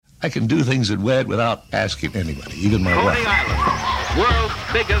I can do things at WED without asking anybody, even my wife. Coney Island, world's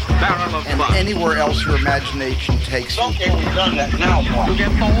biggest barrel of fun. And anywhere else your imagination takes you. Okay, we've done that. Now what? To get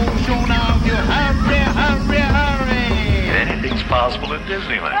the whole show now, you hurry. Anything's possible at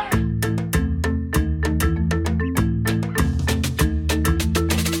Disneyland.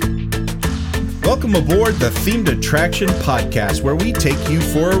 Welcome aboard the Themed Attraction Podcast, where we take you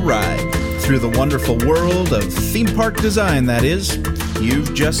for a ride through the wonderful world of theme park design, that is.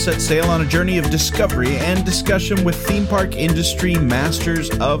 You've just set sail on a journey of discovery and discussion with theme park industry masters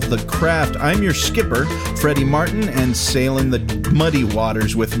of the craft. I'm your skipper, Freddie Martin, and sailing the muddy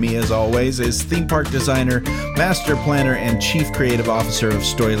waters with me, as always, is theme park designer, master planner, and chief creative officer of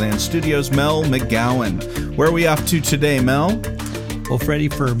Storyland Studios, Mel McGowan. Where are we off to today, Mel? Well, Freddie,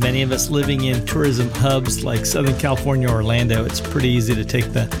 for many of us living in tourism hubs like Southern California or Orlando, it's pretty easy to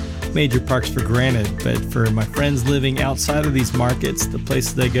take the major parks for granted. But for my friends living outside of these markets, the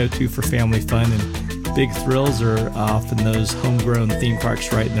places they go to for family fun and big thrills are often those homegrown theme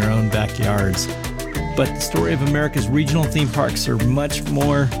parks right in their own backyards. But the story of America's regional theme parks are much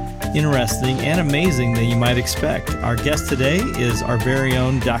more interesting and amazing than you might expect. Our guest today is our very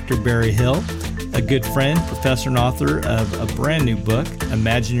own Dr. Barry Hill, a good friend, professor, and author of a brand new book,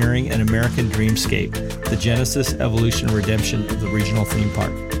 Imagineering an American Dreamscape, the Genesis, Evolution, and Redemption of the Regional Theme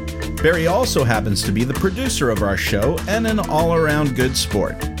Park. Barry also happens to be the producer of our show and an all-around good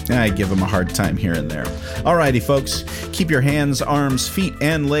sport. I give him a hard time here and there. Alrighty, folks, keep your hands, arms, feet,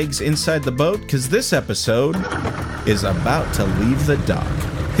 and legs inside the boat, because this episode is about to leave the dock.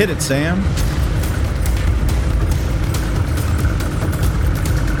 Hit it, Sam.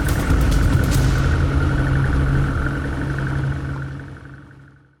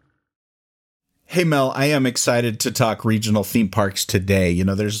 Hey Mel, I am excited to talk regional theme parks today. You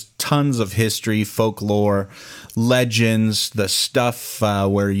know, there's tons of history, folklore, legends, the stuff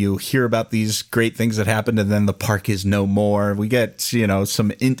where you hear about these great things that happened and then the park is no more. We get, you know,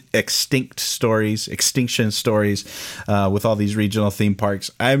 some extinction stories with all these regional theme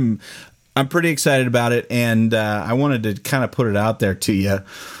parks. I'm pretty excited about it, and I wanted to kind of put it out there to you.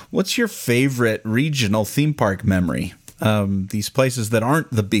 What's your favorite regional theme park memory? These places that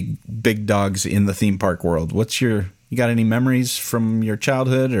aren't the big dogs in the theme park world. You got any memories from your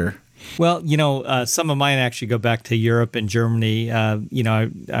childhood or? Well, you know, some of mine actually go back to Europe and Germany. You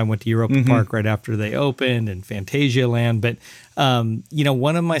know, I went to Europa Park right after they opened and Phantasialand. But, you know,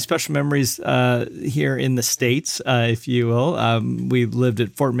 one of my special memories here in the States, if you will, we lived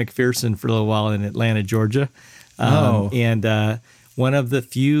at Fort McPherson for a little while in Atlanta, Georgia. And one of the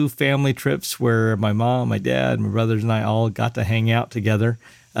few family trips where my mom, my dad, my brothers, and I all got to hang out together,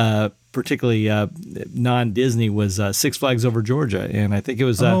 particularly non-Disney, was Six Flags Over Georgia. And I think it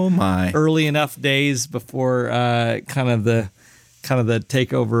was early enough days before kind of the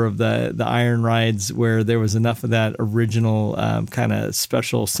takeover of the iron rides, where there was enough of that original kind of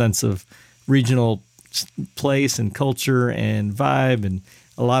special sense of regional place and culture and vibe, and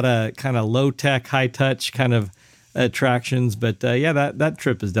a lot of kind of low-tech, high-touch kind of attractions. But yeah, that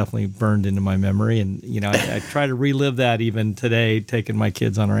trip is definitely burned into my memory, and you know, I try to relive that even today, taking my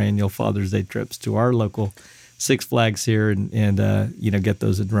kids on our annual Father's Day trips to our local Six Flags here, and you know, get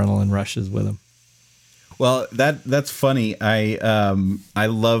those adrenaline rushes with them. Well, that's funny. I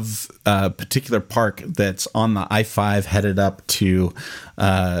love a particular park that's on the I-5 headed up to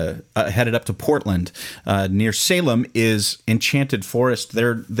Portland. Near Salem is Enchanted Forest.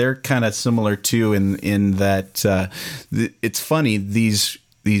 They're kind of similar too in that it's funny, these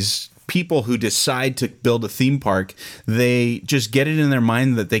people who decide to build a theme park, they just get it in their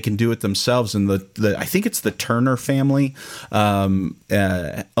mind that they can do it themselves. And I think it's the Turner family owns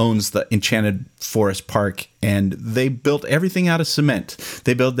the Enchanted Forest Park, and they built everything out of cement.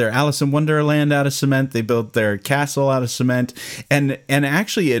 They built their Alice in Wonderland out of cement. They built their castle out of cement, and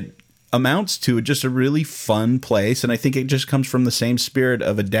actually it amounts to just a really fun place. And I think it just comes from the same spirit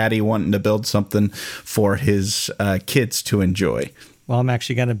of a daddy wanting to build something for his kids to enjoy. Well, I'm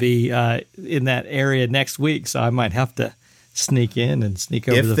actually going to be in that area next week, so I might have to sneak in and sneak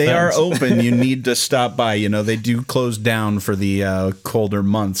over the fence. If they are open, you need to stop by. You know, they do close down for the colder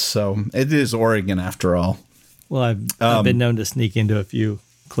months, so it is Oregon after all. Well, I've been known to sneak into a few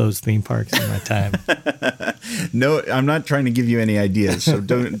closed theme parks in my time. No, I'm not trying to give you any ideas. So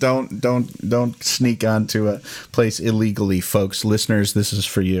don't sneak onto a place illegally, folks. Listeners, this is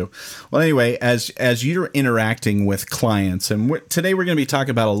for you. Well, anyway, as you're interacting with clients, and today we're going to be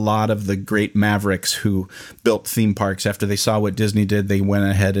talking about a lot of the great mavericks who built theme parks after they saw what Disney did. They went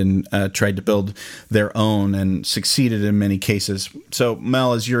ahead and tried to build their own and succeeded in many cases. So,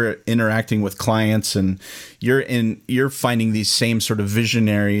 Mel, as you're interacting with clients and you're finding these same sort of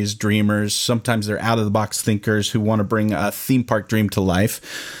visionaries, dreamers. Sometimes they're out of the box thinkers who want to bring a theme park dream to life.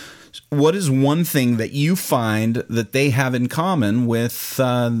 What is one thing that you find that they have in common with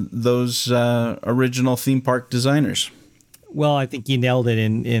those original theme park designers? Well, I think you nailed it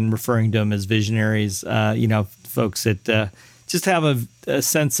in referring to them as visionaries. Folks that just have a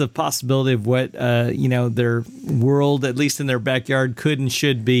sense of possibility of what their world, at least in their backyard, could and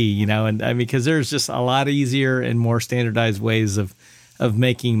should be. And I mean, because there's just a lot easier and more standardized ways of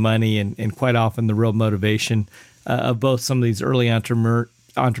making money, and quite often the real motivation of both some of these early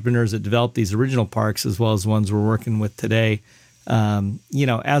entrepreneurs that developed these original parks, as well as ones we're working with today.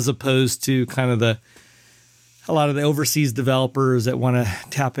 As opposed to kind of a lot of the overseas developers that want to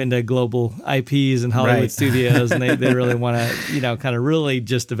tap into global IPs and Hollywood studios, and they really want to, kind of really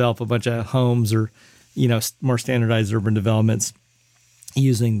just develop a bunch of homes or, more standardized urban developments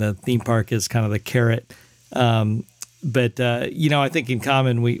using the theme park as kind of the carrot. But I think in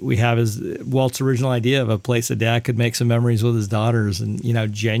common we have is Walt's original idea of a place that Dad could make some memories with his daughters, and,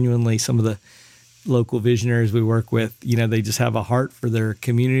 genuinely some of the local visionaries we work with, they just have a heart for their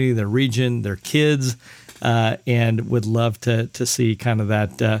community, their region, their kids. And would love to see kind of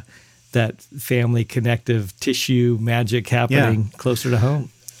that family connective tissue magic happening closer to home.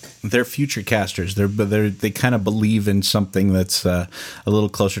 They're future casters. They kind of believe in something that's a little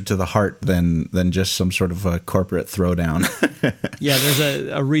closer to the heart than just some sort of a corporate throwdown. Yeah, there's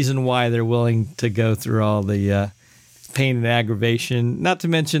a reason why they're willing to go through all the pain and aggravation. Not to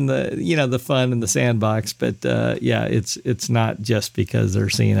mention the fun and the sandbox, but it's not just because they're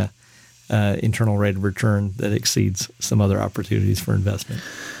seeing a internal rate of return that exceeds some other opportunities for investment.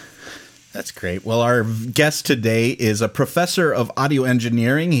 That's great. Well, our guest today is a professor of audio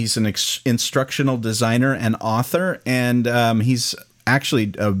engineering. He's an instructional designer and author, and he's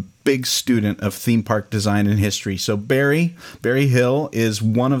actually a big student of theme park design and history. So Barry Hill is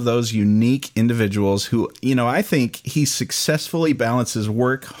one of those unique individuals who, I think he successfully balances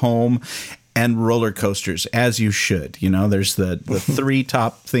work, home, and roller coasters, as you should. There's the three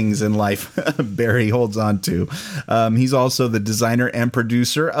top things in life Barry holds on to. He's also the designer and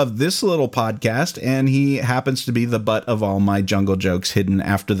producer of this little podcast, and he happens to be the butt of all my jungle jokes hidden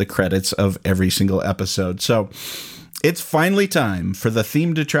after the credits of every single episode. So it's finally time for the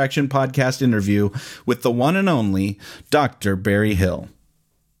Themed Attraction podcast interview with the one and only Dr. Barry Hill.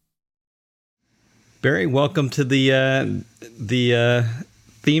 Barry, welcome to the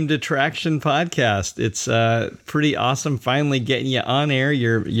Themed Attraction podcast. It's pretty awesome finally getting you on air.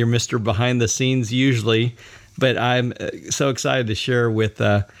 You're Mr. Behind the Scenes usually, but I'm so excited to share with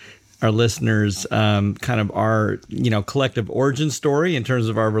our listeners kind of our collective origin story in terms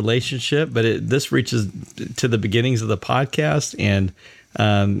of our relationship. But this reaches to the beginnings of the podcast, and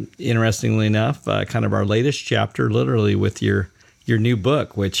interestingly enough, kind of our latest chapter, literally with your new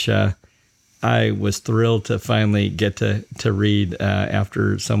book, which I was thrilled to finally get to read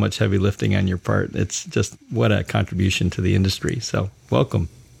after so much heavy lifting on your part. It's just what a contribution to the industry. So welcome.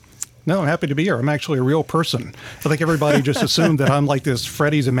 No, I'm happy to be here. I'm actually a real person. I think everybody just assumed that I'm like this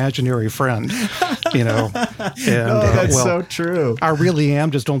Freddie's imaginary friend, And, that's so true. I really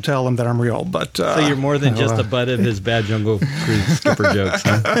am. Just don't tell them that I'm real. But so you're more than just a butt of his Bad Jungle Cruise skipper jokes,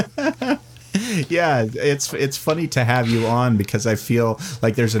 huh? Yeah, it's funny to have you on because I feel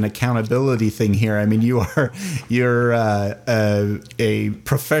like there's an accountability thing here. I mean, you're a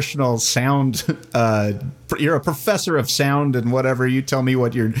professional sound. You're a professor of sound and whatever. You tell me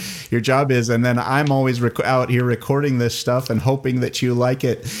what your job is, and then I'm always out here recording this stuff and hoping that you like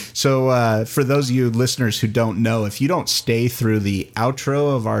it. So for those of you listeners who don't know, if you don't stay through the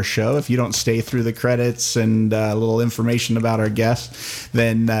outro of our show, if you don't stay through the credits and a little information about our guests,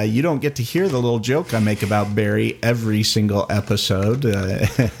 then you don't get to hear the little joke I make about Barry every single episode.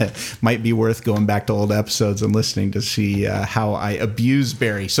 Might be worth going back to old episodes and listening to see how I abuse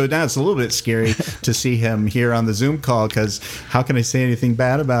Barry. So now it's a little bit scary to see him here on the Zoom call, because how can I say anything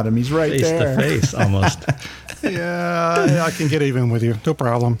bad about him? He's right there. Face to face, almost. Yeah, I can get even with you. No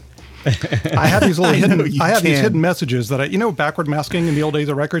problem. I have these little these hidden messages that backward masking in the old days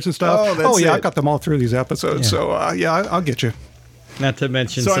of records and stuff. I've got them all through these episodes. Yeah. So I'll get you. Not to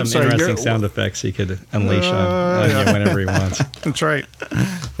mention interesting sound effects he could unleash on you whenever he wants. That's right.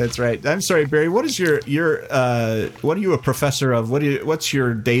 That's right. I'm sorry, Barry. What is your what are you a professor of? What's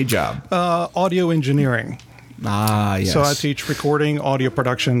your day job? Audio engineering. Ah, yes. So I teach recording, audio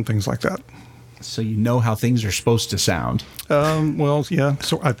production, things like that. So you know how things are supposed to sound. Well, yeah.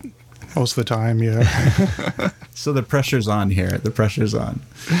 So most of the time, yeah. So the pressure's on here. The pressure's on.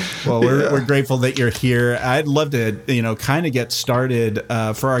 Well, we're grateful that you're here. I'd love to, kind of get started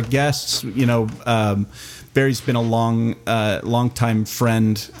for our guests. Barry's been a long time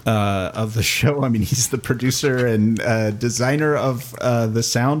friend of the show. I mean, he's the producer and designer of the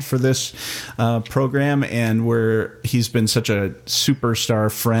sound for this program, and he's been such a superstar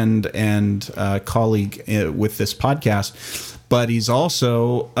friend and colleague with this podcast. But he's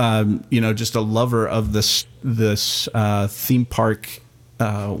also, just a lover of this theme park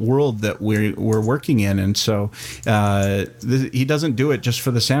world that we're working in, and so he doesn't do it just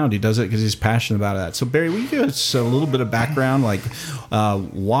for the sound. He does it because he's passionate about that. So Barry, will you give us a little bit of background, like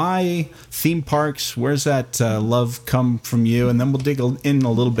why theme parks? Where's that love come from you? And then we'll dig in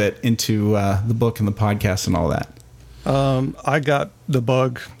a little bit into the book and the podcast and all that. I got the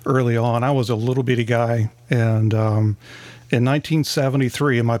bug early on. I was a little bitty guy, and in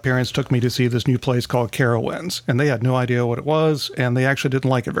 1973, my parents took me to see this new place called Carowinds, and they had no idea what it was, and they actually didn't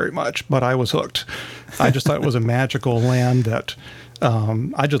like it very much, but I was hooked. I just thought it was a magical land that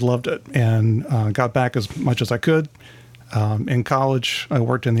I just loved it, and got back as much as I could. In college, I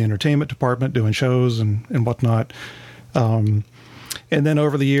worked in the entertainment department doing shows and whatnot. And then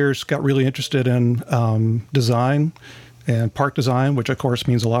over the years, got really interested in design and park design, which of course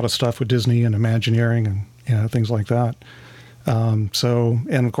means a lot of stuff with Disney and Imagineering and things like that. And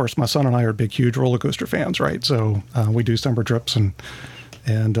of course, my son and I are big, huge roller coaster fans, right? So we do summer trips and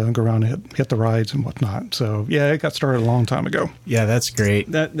go around and hit the rides and whatnot. So yeah, it got started a long time ago. Yeah, that's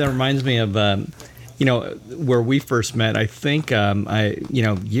great. That reminds me of where we first met. I think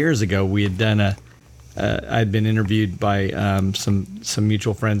years ago we had done I'd been interviewed by some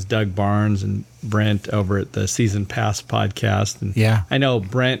mutual friends, Doug Barnes and Brent, over at the Season Pass podcast. And yeah, I know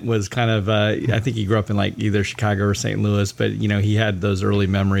Brent was kind of, I think he grew up in like either Chicago or St. Louis, but he had those early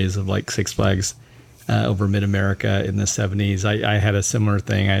memories of like Six Flags over Mid-America in the 70s. I had a similar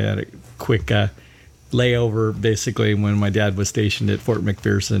thing. I had a quick layover basically when my dad was stationed at Fort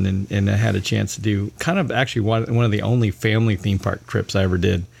McPherson, and I had a chance to do kind of actually one of the only family theme park trips I ever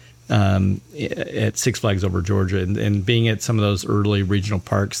did. At Six Flags over Georgia, and being at some of those early regional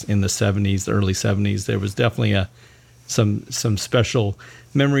parks in the 70s, the early 70s, there was definitely some special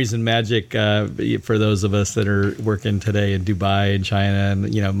memories and magic for those of us that are working today in Dubai and China,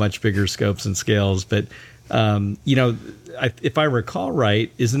 and much bigger scopes and scales. But if I recall right,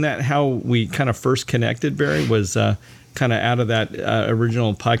 isn't that how we kind of first connected, Barry? Was kind of out of that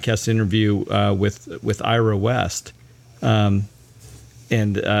original podcast interview with Ira West.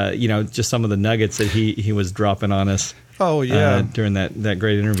 And just some of the nuggets that he was dropping on us. Oh yeah, during that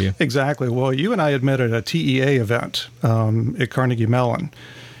great interview. Exactly. Well, you and I had met at a TEA event at Carnegie Mellon,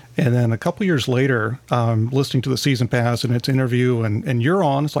 and then a couple years later, listening to the Season Pass and its interview, and you're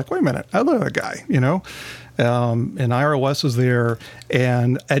on. It's like, wait a minute, I know that guy, and Ira West is there,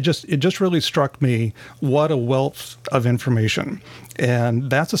 and it just really struck me what a wealth of information. And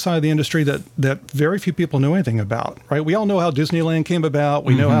that's a side of the industry that very few people know anything about, right? We all know how Disneyland came about.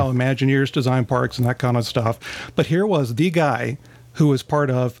 We know how Imagineers design parks and that kind of stuff. But here was the guy who was part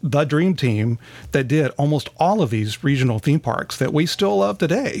of the dream team that did almost all of these regional theme parks that we still love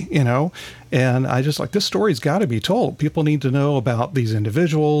today, And I just this story's got to be told. People need to know about these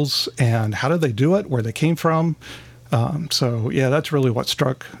individuals and how did they do it, where they came from. So yeah, that's really what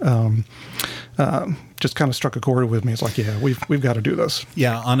just kind of struck a chord with me. It's like, yeah, we've got to do this.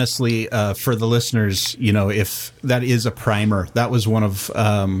 Yeah, honestly, for the listeners, if that is a primer, that was one of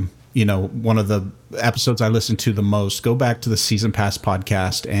the episodes I listened to the most. Go back to the Season Pass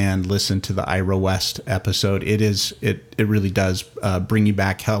podcast and listen to the Ira West episode. It really does bring you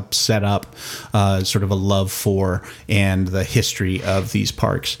back, help set up sort of a love for and the history of these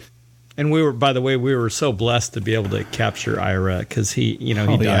parks. And we were so blessed to be able to capture Ira because he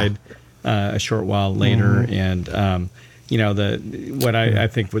died a short while later. And, what I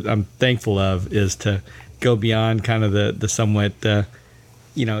think I'm thankful of is to go beyond kind of the somewhat,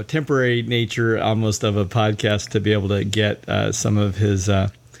 temporary nature almost of a podcast to be able to get some of his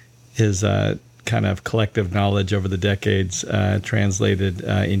kind of collective knowledge over the decades translated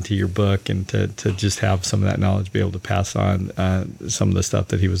into your book, and to just have some of that knowledge be able to pass on some of the stuff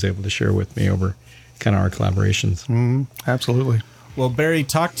that he was able to share with me over kind of our collaborations. Absolutely. Well, Barry,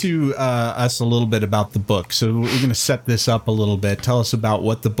 talk to us a little bit about the book. So we're going to set this up a little bit. Tell us about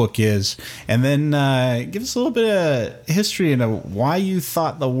what the book is, and then give us a little bit of history and why you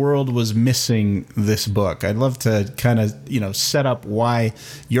thought the world was missing this book. I'd love to kind of, set up why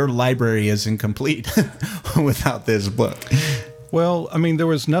your library is incomplete without this book. Well, I mean, there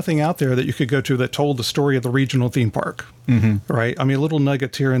was nothing out there that you could go to that told the story of the regional theme park, right? I mean, little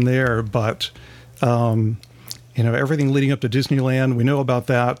nuggets here and there, but, everything leading up to Disneyland, we know about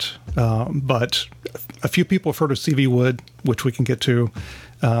that. But a few people have heard of C.V. Wood, which we can get to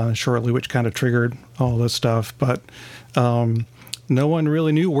shortly, which kind of triggered all this stuff. But no one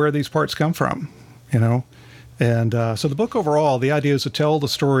really knew where these parks come from, And so the book overall, the idea is to tell the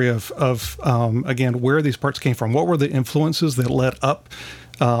story of again, where these parks came from. What were the influences that led up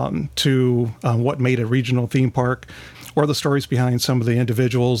to what made a regional theme park, or the stories behind some of the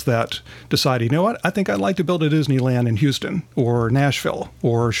individuals that decide, I think I'd like to build a Disneyland in Houston or Nashville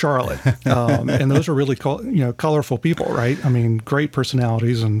or Charlotte. And those are really colorful people, right? I mean, great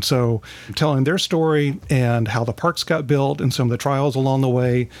personalities. And so telling their story and how the parks got built and some of the trials along the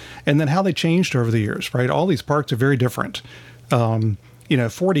way, and then how they changed over the years, right? All these parks are very different.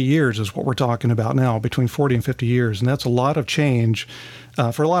 40 years is what we're talking about now, between 40 and 50 years. And that's a lot of change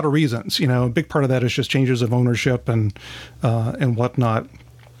for a lot of reasons. A big part of that is just changes of ownership and whatnot.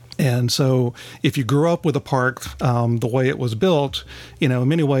 And so if you grew up with a park the way it was built, in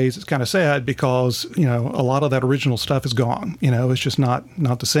many ways it's kind of sad because, a lot of that original stuff is gone. It's just not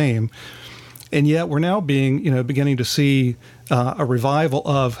the same. And yet we're now beginning to see a revival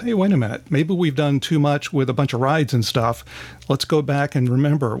of, hey, wait a minute, maybe we've done too much with a bunch of rides and stuff. Let's go back and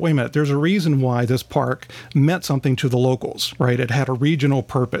remember, wait a minute, there's a reason why this park meant something to the locals, right? It had a regional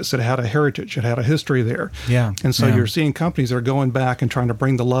purpose. It had a heritage. It had a history there. Yeah. And so you're seeing companies that are going back and trying to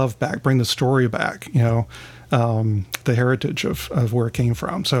bring the love back, bring the story back, the heritage of where it came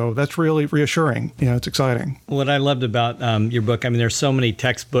from. So that's really reassuring. It's exciting. What I loved about your book, I mean, there's so many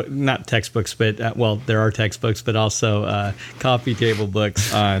not textbooks, but there are textbooks, but also coffee table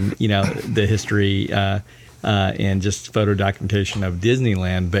books on, the history and just photo documentation of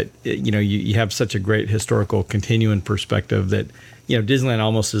Disneyland. But, you have such a great historical continuing perspective that,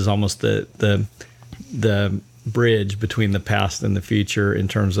 Disneyland is almost the bridge between the past and the future in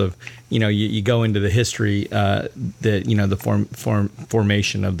terms of, you go into the history, the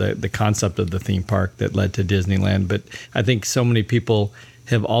formation of the concept of the theme park that led to Disneyland. But I think so many people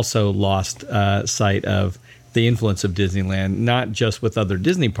have also lost sight of the influence of Disneyland, not just with other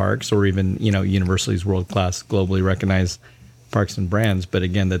Disney parks or even, Universal's world-class, globally recognized parks and brands, but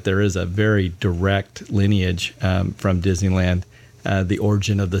again, that there is a very direct lineage from Disneyland, the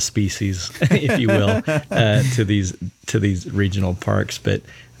origin of the species, if you will, to these regional parks. But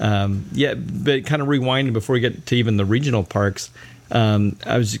but kind of rewinding before we get to even the regional parks,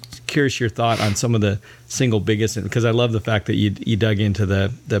 I was curious your thought on some of the single biggest, because I love the fact that you dug into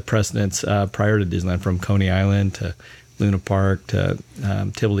the precedents prior to Disneyland, from Coney Island to Luna Park to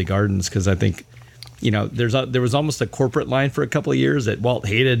Tivoli Gardens, because I think there was almost a corporate line for a couple of years that Walt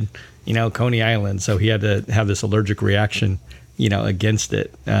hated Coney Island, so he had to have this allergic reaction against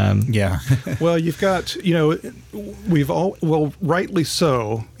it. Well, you've got, rightly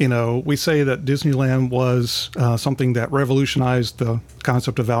so, we say that Disneyland was something that revolutionized the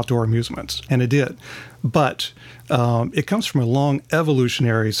concept of outdoor amusements, and it did. But it comes from a long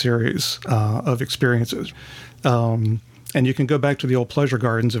evolutionary series of experiences. And you can go back to the old pleasure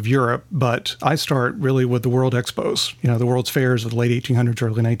gardens of Europe, but I start really with the World Expos, the World's Fairs of the late 1800s,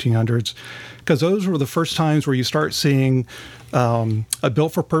 early 1900s, because those were the first times where you start seeing a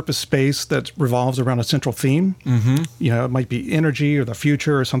built-for-purpose space that revolves around a central theme. Mm-hmm. It might be energy or the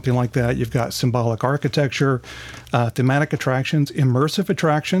future or something like that. You've got symbolic architecture, thematic attractions, immersive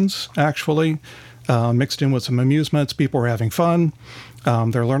attractions, actually, mixed in with some amusements. People are having fun.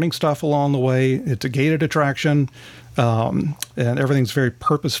 They're learning stuff along the way. It's a gated attraction. And everything's very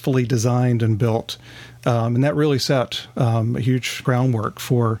purposefully designed and built. And that really set a huge groundwork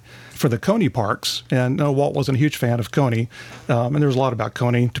for the Coney parks. And Walt wasn't a huge fan of Coney. And there's a lot about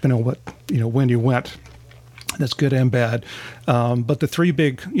Coney, depending on what, when you went. That's good and bad. But the three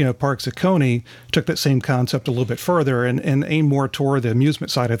big, parks at Coney took that same concept a little bit further and aimed more toward the amusement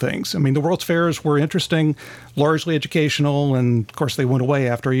side of things. I mean, the World's Fairs were interesting, largely educational, and of course they went away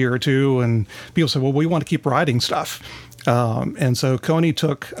after a year or two. And people said, well, we want to keep riding stuff. And so Coney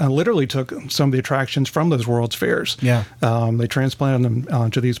literally took some of the attractions from those World's Fairs. Yeah. They transplanted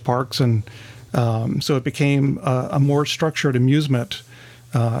them to these parks, and so it became a more structured amusement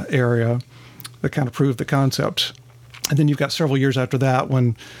area that kind of proved the concept. And then you've got several years after that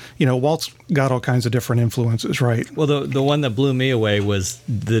when, Walt's got all kinds of different influences, right? Well, the one that blew me away was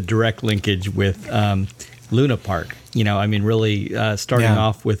the direct linkage with Luna Park. Really starting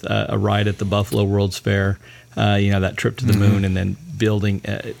off with a ride at the Buffalo World's Fair, that trip to the moon, and then building,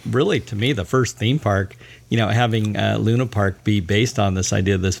 really, to me, the first theme park, having Luna Park be based on this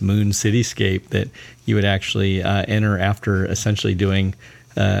idea of this moon cityscape that you would actually enter after essentially doing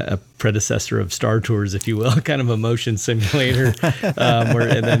a predecessor of Star Tours, if you will, kind of a motion simulator,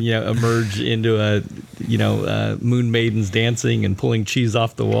 and then emerge into moon maidens dancing and pulling cheese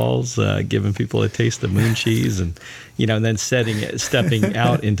off the walls, giving people a taste of moon cheese, and and then stepping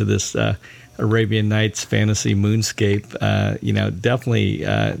out into this Arabian Nights fantasy moonscape. Definitely,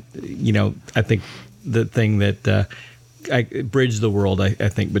 I think the thing that I bridged the world, I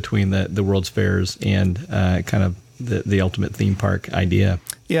think, between the World's Fairs and kind of the ultimate theme park idea.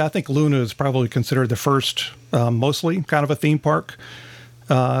 Yeah, I think Luna is probably considered the first, mostly kind of a theme park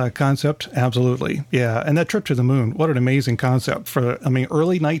concept. Absolutely. Yeah. And that trip to the moon, what an amazing concept for,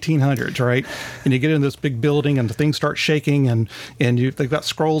 early 1900s, right? And you get in this big building and the things start shaking and they've got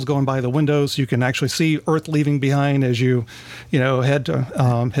scrolls going by the windows. So you can actually see Earth leaving behind as you head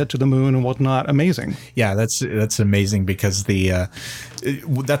to the moon and whatnot. Amazing. Yeah, that's amazing because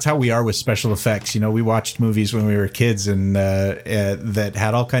that's how we are with special effects. We watched movies when we were kids and that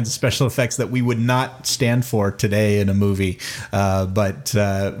had all kinds of special effects that we would not stand for today in a movie. But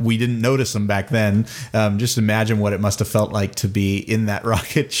we didn't notice them back then. Just imagine what it must have felt like to be in that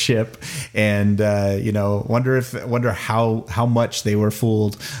rocket ship, and wonder how much they were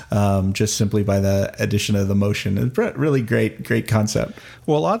fooled just simply by the addition of the motion. It's really great concept.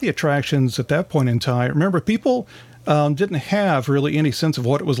 Well, a lot of the attractions at that point in time, remember, people didn't have really any sense of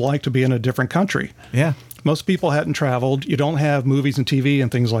what it was like to be in a different country. Yeah. Most people hadn't traveled. You don't have movies and TV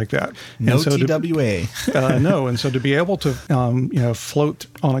and things like that. No TWA. No. And so to be able to, float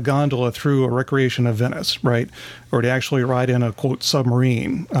on a gondola through a recreation of Venice, right? Or to actually ride in a, quote,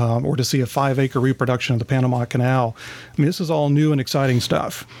 submarine, or to see a 5-acre reproduction of the Panama Canal. This is all new and exciting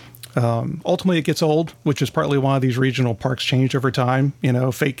stuff. Ultimately, it gets old, which is partly why these regional parks changed over time.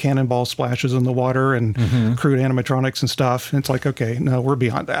 Fake cannonball splashes in the water and crude animatronics and stuff. And it's like, okay, no, we're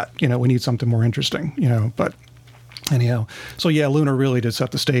beyond that. We need something more interesting. But anyhow, so yeah, Luna really did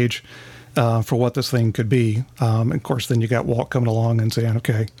set the stage for what this thing could be. And of course, then you got Walt coming along and saying,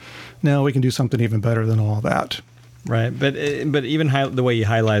 okay, now we can do something even better than all that. Right, but even the way you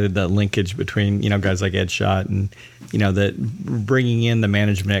highlighted the linkage between guys like Ed Schott and that bringing in the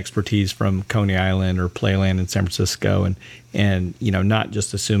management expertise from Coney Island or Playland in San Francisco, and not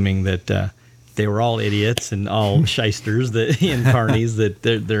just assuming that they were all idiots and all shysters and carnies, that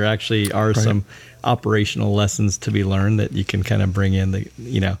there actually are some operational lessons to be learned that you can kind of bring in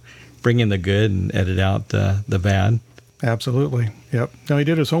the good and edit out the bad. Absolutely. Yep. No, he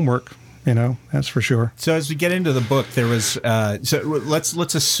did his homework. That's for sure. So as we get into the book, there was so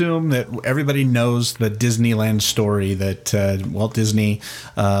let's assume that everybody knows the Disneyland story, that Walt Disney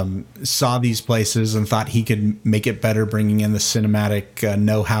saw these places and thought he could make it better, bringing in the cinematic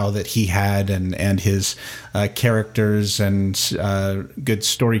know-how that he had and his characters and good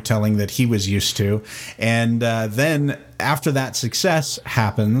storytelling that he was used to. And then after that success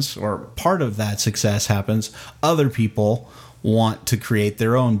happens, or part of that success happens, other people want to create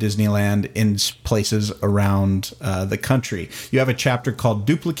their own Disneyland in places around the country. You have a chapter called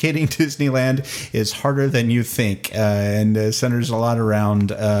Duplicating Disneyland is Harder Than You Think, and centers a lot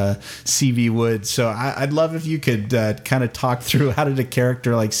around C.V. Wood. So I'd love if you could kind of talk through, how did a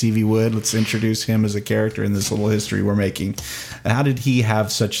character like C.V. Wood, let's introduce him as a character in this little history we're making, how did he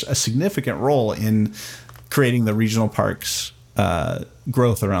have such a significant role in creating the regional parks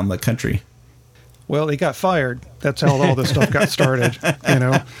growth around the country? Well, he got fired. That's how all this stuff got started,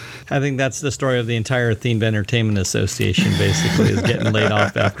 I think that's the story of the entire Themed Entertainment Association, basically, is getting laid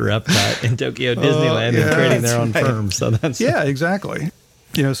off after Epcot and Tokyo Disneyland and creating their own firm. So that's exactly.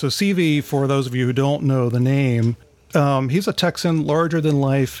 So CV, for those of you who don't know the name, he's a Texan, larger than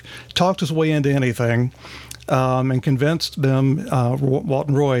life, talked his way into anything. And convinced them, Walt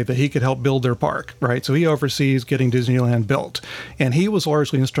and Roy, that he could help build their park, right? So he oversees getting Disneyland built. And he was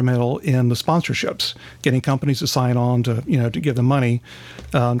largely instrumental in the sponsorships, getting companies to sign on to give them money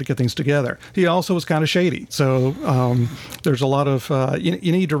to get things together. He also was kind of shady. So there's a lot of, you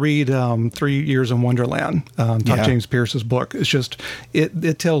need to read 3 Years in Wonderland, Todd James Pierce's book. It's just,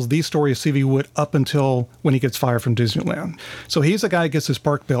 it tells the story of C.V. Wood up until when he gets fired from Disneyland. So he's the guy who gets his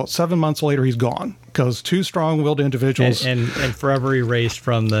park built. 7 months later, he's gone because two strong-willed individuals. And forever erased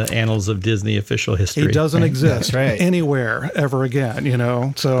from the annals of Disney official history. He doesn't exist anywhere ever again,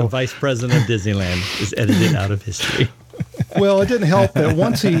 So the vice president of Disneyland is edited out of history. Well, it didn't help that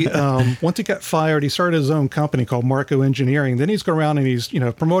once he got fired, he started his own company called Marco Engineering. Then he's going around and he's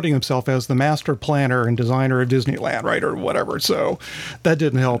promoting himself as the master planner and designer of Disneyland, right, or whatever. So that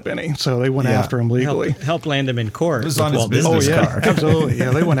didn't help any. So they went after him legally. Help land him in court. It was on his business card. Absolutely.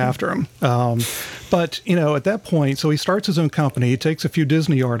 Yeah, they went after him. But at that point, so he starts his own company. He takes a few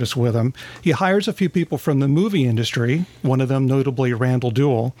Disney artists with him. He hires a few people from the movie industry. One of them, notably Randall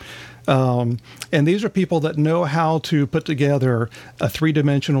Dewell. And these are people that know how to put together a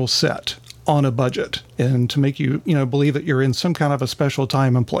three-dimensional set on a budget and to make you, believe that you're in some kind of a special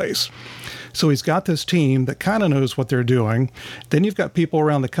time and place. So he's got this team that kind of knows what they're doing. Then you've got people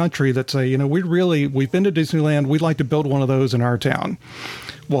around the country that say, we've been to Disneyland. We'd like to build one of those in our town.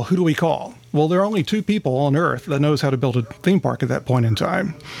 Well, who do we call? Well, there are only two people on Earth that knows how to build a theme park at that point in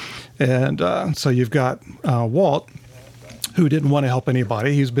time. And so you've got Walt, who didn't want to help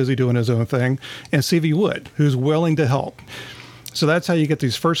anybody. He's busy doing his own thing. And C.V. Wood, who's willing to help. So that's how you get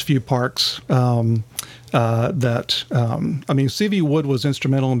these first few parks C.V. Wood was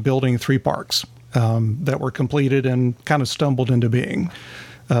instrumental in building 3 parks that were completed and kind of stumbled into being.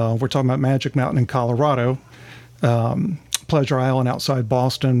 We're talking about Magic Mountain in Colorado, Pleasure Island outside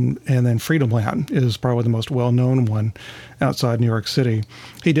Boston, and then Freedomland is probably the most well-known one outside New York City.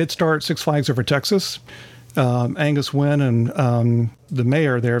 He did start Six Flags Over Texas. Angus Wynn and the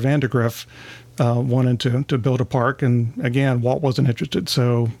mayor there, Vandergriff, wanted to build a park. And again, Walt wasn't interested.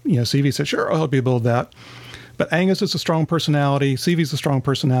 So, C.V. said, sure, I'll help you build that. But Angus is a strong personality. C.V.'s a strong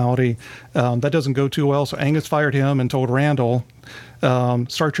personality. That doesn't go too well. So Angus fired him and told Randall,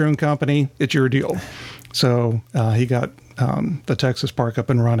 start your own company. It's your deal. So he got the Texas park up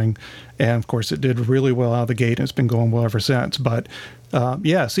and running. And of course, it did really well out of the gate, and it's been going well ever since. But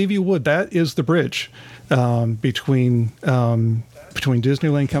C.V. Wood, that is the bridge between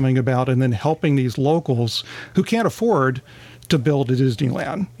Disneyland coming about and then helping these locals who can't afford to build a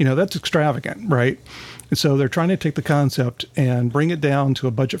Disneyland. That's extravagant, right? And so they're trying to take the concept and bring it down to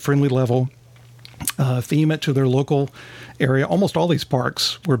a budget-friendly level, theme it to their local area. Almost all these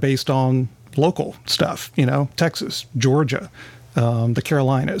parks were based on local stuff, Texas, Georgia, the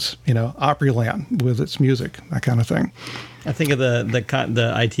Carolinas, Opryland with its music, that kind of thing. I think of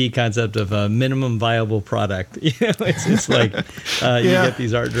the IT concept of a minimum viable product. It's like you get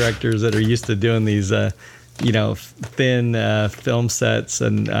these art directors that are used to doing these, thin film sets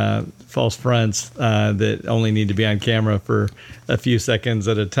and false fronts that only need to be on camera for a few seconds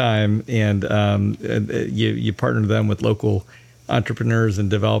at a time, and you partner them with local entrepreneurs and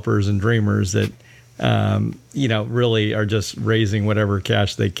developers and dreamers that really are just raising whatever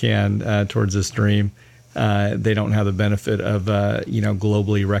cash they can towards this dream. They don't have the benefit of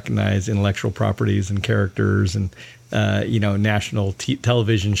globally recognized intellectual properties and characters and national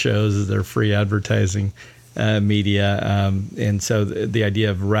television shows as their free advertising media, and so the idea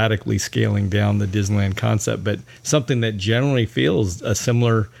of radically scaling down the Disneyland concept, but something that generally feels a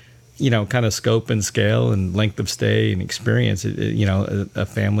similar kind of scope and scale and length of stay and experience, a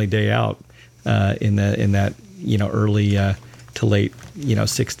family day out in that early to late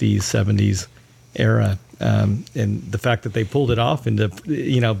 60s, 70s era, and the fact that they pulled it off into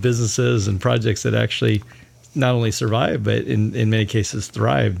businesses and projects that actually not only survived but in many cases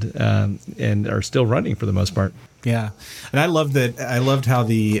thrived and are still running for the most part. Yeah, and I loved how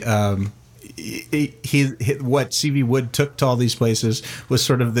the what C.V. Wood took to all these places was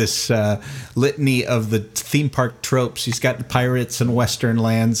sort of this litany of the theme park tropes. He's got pirates and western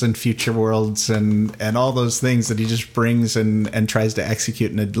lands and future worlds and all those things that he just brings and tries to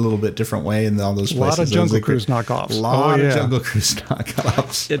execute in a little bit different way in all those places. A lot of Jungle Cruise knockoffs. A lot of Jungle Cruise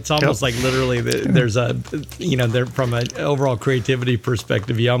knockoffs. It's almost like literally there's there from an overall creativity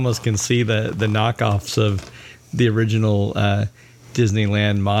perspective, you almost can see the knockoffs of the original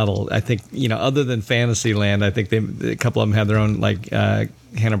Disneyland model. I think, other than Fantasyland, I think a couple of them have their own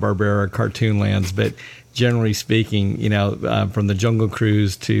Hanna-Barbera cartoon lands, but generally speaking, from the Jungle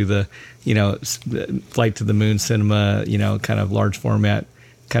Cruise to the, Flight to the Moon cinema, kind of large format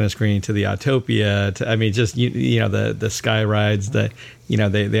kind of screening to the Autopia, the Sky Rides,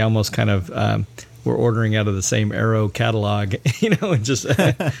 they almost kind of were ordering out of the same Arrow catalog, and just,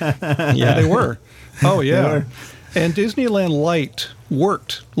 yeah, they were. Oh, yeah. And Disneyland Light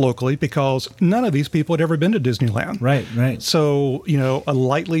worked locally because none of these people had ever been to Disneyland. Right. So, a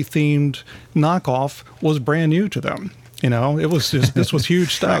lightly themed knockoff was brand new to them. It was just, this was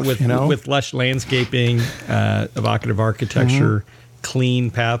huge stuff. With lush landscaping, evocative architecture, clean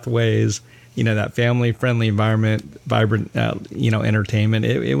pathways, that family-friendly environment, vibrant, entertainment.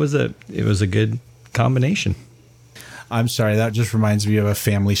 It was a good combination. I'm sorry. That just reminds me of a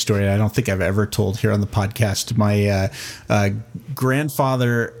family story I don't think I've ever told here on the podcast. My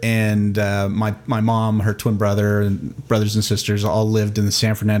grandfather and my mom, her twin brother, and brothers and sisters all lived in the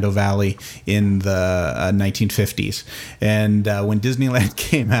San Fernando Valley in the 1950s. And when Disneyland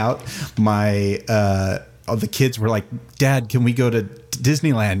came out, the kids were like, "Dad, can we go to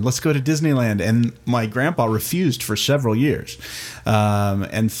Disneyland? Let's go to Disneyland." And my grandpa refused for several years.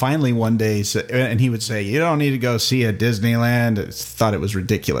 And finally one day, and he would say, "You don't need to go see a Disneyland." I thought it was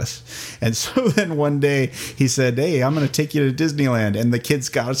ridiculous. And so then one day he said, "Hey, I'm going to take you to Disneyland." And the kids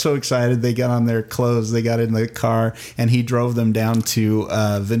got so excited. They got on their clothes, they got in the car, and he drove them down to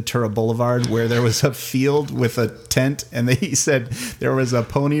Ventura Boulevard, where there was a field with a tent. And he said there was a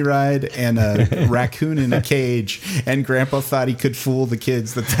pony ride and a raccoon in a cage. And Grandpa thought he could fool the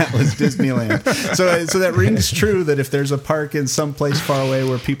kids that was Disneyland. So that rings true, that if there's a park in some place far away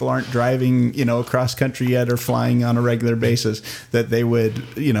where people aren't driving, across country yet or flying on a regular basis, that they would,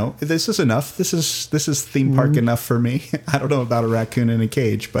 this is enough. This is theme park enough for me. I don't know about a raccoon in a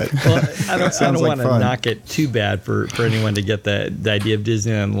cage, but I don't want to knock it too bad for anyone to get the idea of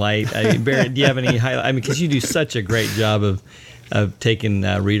Disneyland Light. Barry, do you have any highlight? Because you do such a great job of taking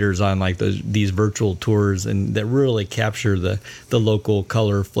readers on like these virtual tours, and that really capture the local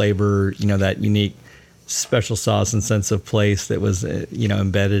color, flavor, that unique special sauce and sense of place that was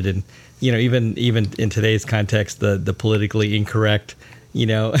embedded in, even in today's context, the politically incorrect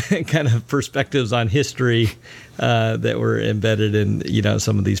kind of perspectives on history that were embedded in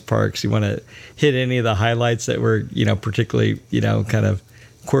some of these parks. You want to hit any of the highlights that were particularly kind of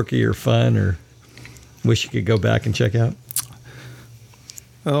quirky or fun, or wish you could go back and check out?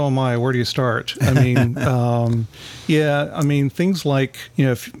 Oh my, where do you start? I mean, things like,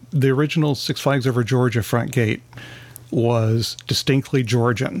 if the original Six Flags Over Georgia front gate was distinctly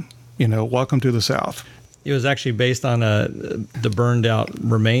Georgian, welcome to the South. It was actually based on the burned out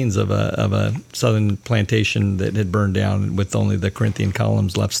remains of a southern plantation that had burned down, with only the Corinthian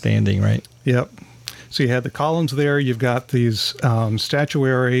columns left standing, right? Yep. So you had the columns there. You've got these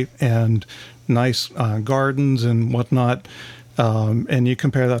statuary and nice gardens and whatnot. And you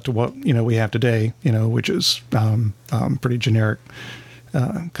compare that to what, we have today, which is pretty generic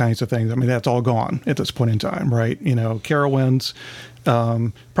kinds of things. I mean, that's all gone at this point in time, right? Carowinds,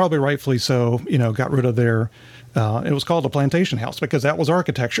 probably rightfully so, got rid of their, it was called a plantation house because that was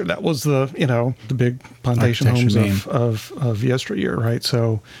architecture. That was the big plantation homes of yesteryear, right?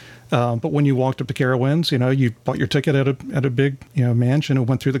 So, but when you walked up to Carowinds, you bought your ticket at a big, mansion and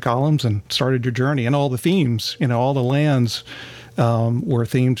went through the columns and started your journey. And all the themes, all the lands were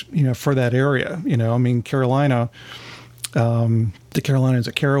themed, for that area. Carolina, the Carolinas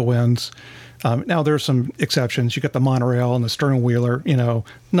at Carowinds. Now there's some exceptions. You got the monorail and the stern wheeler.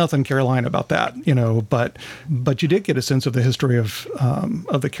 Nothing Carolina about that. But you did get a sense of the history of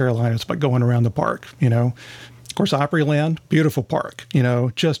the Carolinas by going around the park. Of course, Opryland, beautiful park,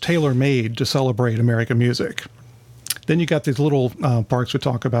 just tailor-made to celebrate American music. Then you got these little parks we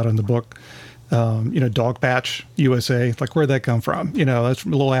talk about in the book, Dogpatch, USA. Like, where'd that come from? That's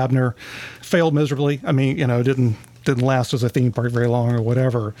Little Abner. Failed miserably. I mean, didn't last as a theme park very long or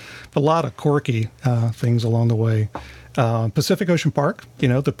whatever. But a lot of quirky things along the way. Pacific Ocean Park,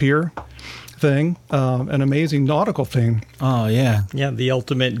 the pier thing, an amazing nautical thing. Oh, yeah. Yeah, the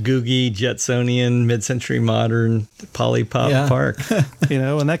ultimate Googie, Jetsonian, mid-century modern polypop park.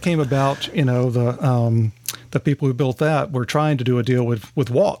 And that came about, the people who built that were trying to do a deal with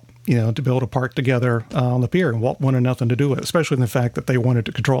Walt, to build a park together on the pier. And Walt wanted nothing to do with it, especially in the fact that they wanted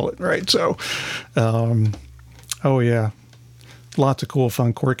to control it, right? So, oh, yeah. Lots of cool,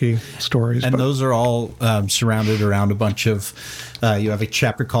 fun, quirky stories. And those are all surrounded around a bunch of, you have a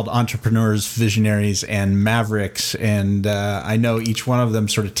chapter called Entrepreneurs, Visionaries, and Mavericks. And I know each one of them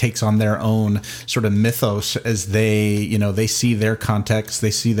sort of takes on their own sort of mythos as they, they see their context,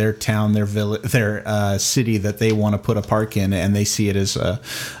 they see their town, their village, their city that they want to put a park in, and they see it as a,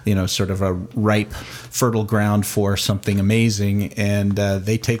 sort of a ripe, fertile ground for something amazing. And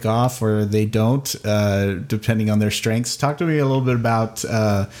they take off or they don't, depending on their strengths. Talk to me a little bit about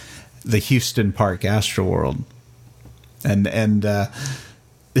the Houston Park, Astroworld, and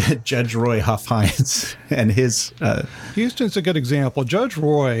Judge Roy Huff Hines and his. Houston's a good example. Judge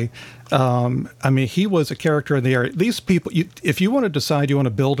Roy, he was a character in the area. These people, if you want to decide you want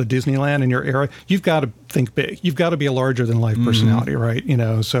to build a Disneyland in your area, you've got to think big. You've got to be a larger than life personality, right?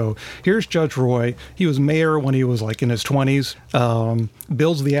 So here's Judge Roy. He was mayor when he was like in his 20s.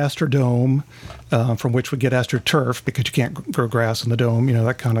 Builds the Astrodome, from which we get AstroTurf because you can't grow grass in the dome,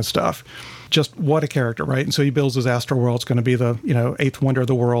 that kind of stuff. Just what a character, right? And so he builds his Astroworld. It's going to be the, eighth wonder of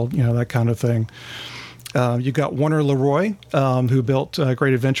the world, that kind of thing. You got Warner Leroy, who built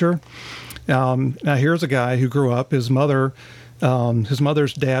Great Adventure. Now here's a guy who grew up. His mother's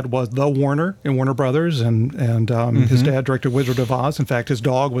dad was the Warner in Warner Brothers, and his dad directed Wizard of Oz. In fact, his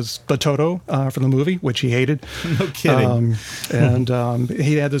dog was the Toto from the movie, which he hated. No kidding.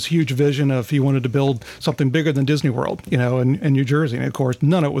 He had this huge vision of he wanted to build something bigger than Disney World, in New Jersey. And of course,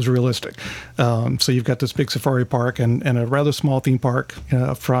 none of it was realistic. So you've got this big safari park and a rather small theme park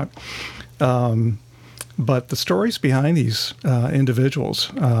up front. But the stories behind these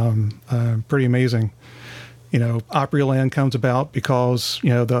individuals are pretty amazing. Opryland comes about because,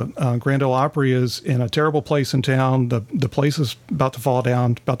 the Grand Ole Opry is in a terrible place in town. The place is about to fall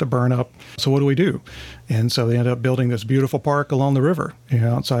down, about to burn up. So what do we do? And so they end up building this beautiful park along the river,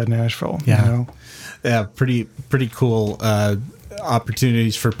 outside Nashville. Yeah. Yeah, pretty cool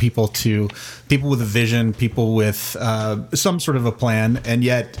opportunities for people with a vision, people with some sort of a plan, and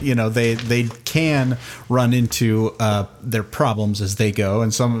yet they can run into their problems as they go,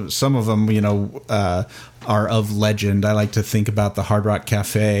 and some of them are of legend. I like to think about the Hard Rock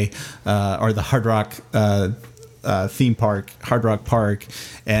Cafe or the Hard Rock theme park, Hard Rock Park,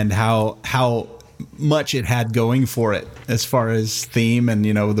 and how much it had going for it as far as theme and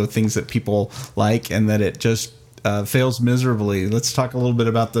the things that people like, and that it just fails miserably. Let's talk a little bit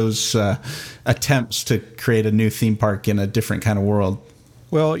about those attempts to create a new theme park in a different kind of world.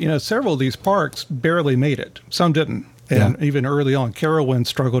 Well, several of these parks barely made it. Some didn't. And even early on, Carowinds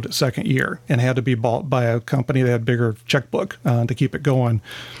struggled at second year and had to be bought by a company that had a bigger checkbook to keep it going.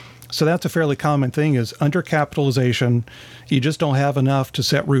 So that's a fairly common thing, is undercapitalization. You just don't have enough to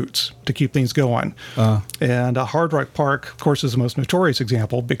set roots to keep things going. And Hard Rock Park, of course, is the most notorious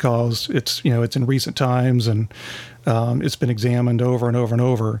example because it's in recent times and it's been examined over and over and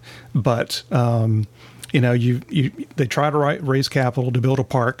over. But they try to raise capital to build a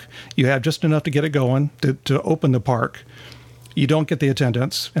park. You have just enough to get it going to open the park. You don't get the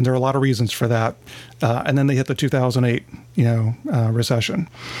attendance, and there are a lot of reasons for that. And then they hit the 2008, recession,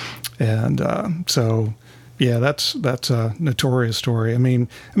 and so that's a notorious story. I mean,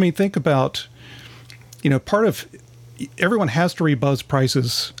 think about, part of everyone has to read Buzz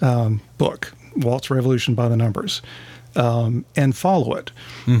Price's book, Walt's Revolution by the Numbers, and follow it.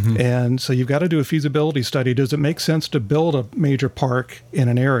 Mm-hmm. And so you've got to do a feasibility study. Does it make sense to build a major park in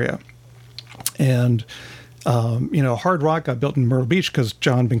an area? And Hard Rock got built in Myrtle Beach because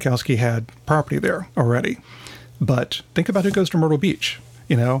John Binkowski had property there already. But think about who goes to Myrtle Beach.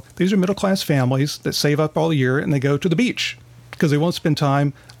 These are middle-class families that save up all year and they go to the beach because they won't spend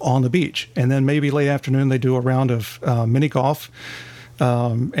time on the beach. And then maybe late afternoon they do a round of mini golf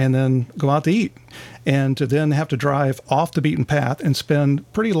and then go out to eat. And to then have to drive off the beaten path and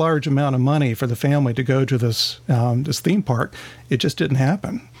spend pretty large amount of money for the family to go to this theme park, it just didn't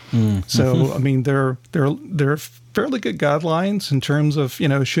happen. Mm-hmm. So, I mean, they're fairly good guidelines in terms of,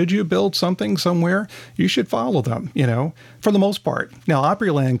 should you build something somewhere, you should follow them, for the most part. Now,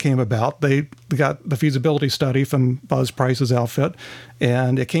 Opryland came about. They got the feasibility study from Buzz Price's outfit,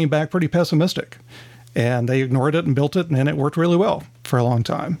 and it came back pretty pessimistic. And they ignored it and built it, and it worked really well for a long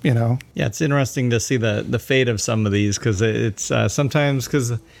time, Yeah, it's interesting to see the fate of some of these, because it's sometimes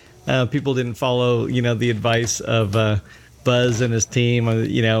because people didn't follow, the advice of Buzz and his team,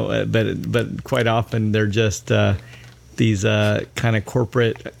 but quite often they're just these kind of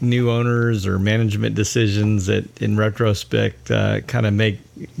corporate new owners or management decisions that, in retrospect, kind of make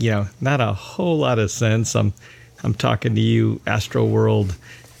not a whole lot of sense. I'm talking to you, Astroworld,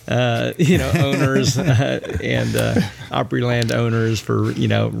 owners and Opryland owners for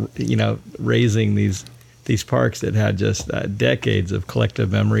raising these parks that had just decades of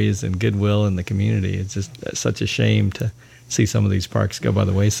collective memories and goodwill in the community. It's just such a shame to see some of these parks go by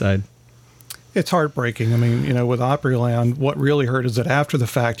the wayside. It's heartbreaking. I mean, with Opryland, what really hurt is that after the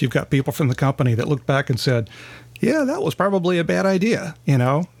fact, you've got people from the company that looked back and said, yeah, that was probably a bad idea,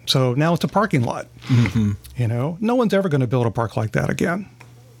 So now it's a parking lot. Mm-hmm. No one's ever going to build a park like that again.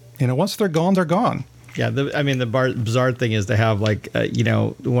 Once they're gone, they're gone. Yeah, the bizarre thing is to have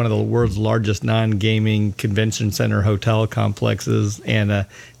one of the world's largest non-gaming convention center hotel complexes and a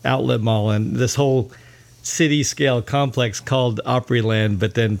outlet mall and this whole city-scale complex called Opryland,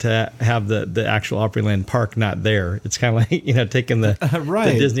 but then to have the actual Opryland park not there. It's kind of like, taking the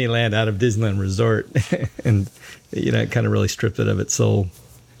Disneyland out of Disneyland Resort and, it kind of really stripped it of its soul.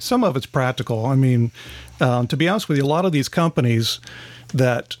 Some of it's practical. I mean, to be honest with you, a lot of these companies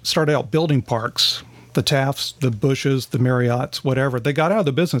that started out building parks, the Tafts, the Bushes, the Marriotts, whatever, they got out of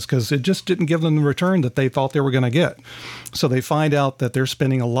the business because it just didn't give them the return that they thought they were going to get. So they find out that they're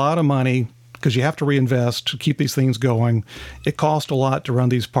spending a lot of money because you have to reinvest to keep these things going. It costs a lot to run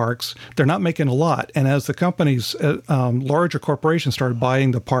these parks. They're not making a lot. And as the companies, larger corporations started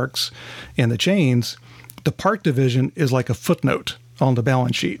buying the parks and the chains, the park division is like a footnote on the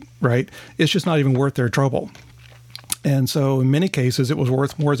balance sheet, right? It's just not even worth their trouble. And so in many cases, it was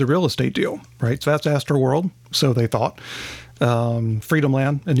worth more as a real estate deal, right? So that's Astroworld, so they thought. Freedom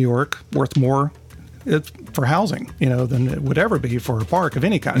Land in New York, worth more for housing, than it would ever be for a park of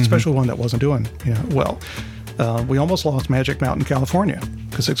any kind, especially one that wasn't doing well. We almost lost Magic Mountain, California,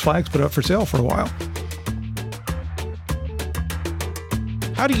 because Six Flags put it up for sale for a while.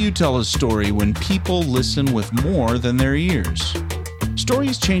 How do you tell a story when people listen with more than their ears?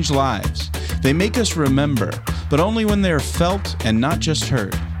 Stories change lives. They make us remember, but only when they are felt and not just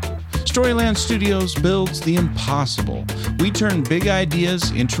heard. Storyland Studios builds the impossible. We turn big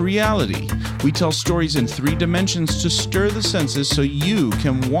ideas into reality. We tell stories in 3 dimensions to stir the senses so you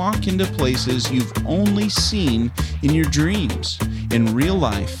can walk into places you've only seen in your dreams, in real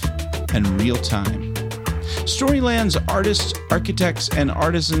life and real time. Storyland's artists, architects, and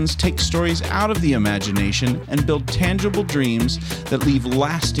artisans take stories out of the imagination and build tangible dreams that leave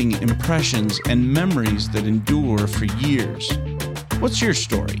lasting impressions and memories that endure for years. What's your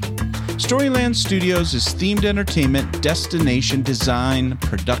story? Storyland Studios is themed entertainment, destination, design,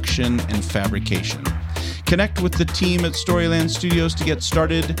 production, and fabrication. Connect with the team at Storyland Studios to get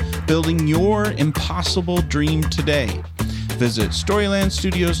started building your impossible dream today. Visit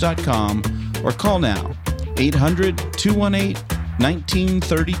StorylandStudios.com or call now.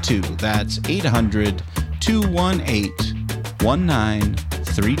 800-218-1932. That's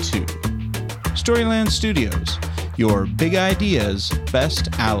 800-218-1932. Storyland Studios, your big idea's best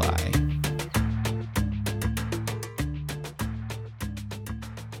ally.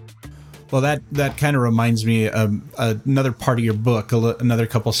 Well, that kind of reminds me of another part of your book, another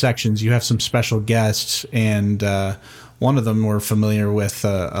couple sections. You have some special guests, and one of them we're familiar with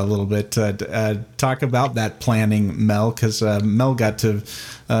a little bit. Talk about that planning, Mel, because Mel got to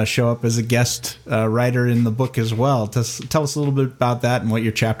show up as a guest writer in the book as well. Tell us a little bit about that and what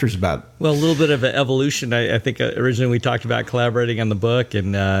your chapter's about. Well, a little bit of an evolution. I think originally we talked about collaborating on the book,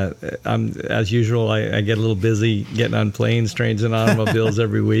 and as usual, I get a little busy getting on planes, trains, and automobiles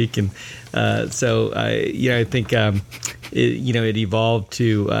every week, and so I think it evolved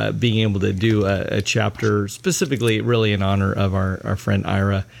to being able to do a chapter specifically really in honor of our friend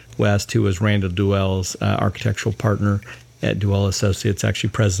Ira West, who was Randall Duell's architectural partner at Duell Associates, actually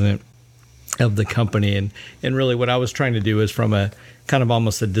president of the company. And really what I was trying to do is from a kind of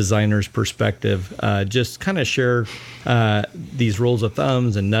almost a designer's perspective, just kind of share these rules of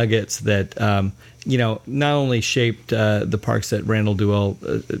thumbs and nuggets that, not only shaped the parks that Randall Duell,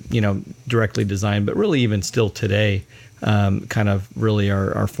 directly designed, but really even still today, kind of really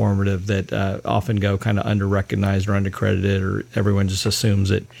are formative, that often go kind of under-recognized or under-credited, or everyone just assumes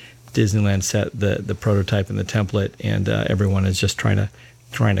that Disneyland set the prototype and the template, and everyone is just trying to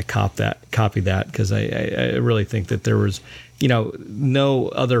copy that, because I really think that there was, no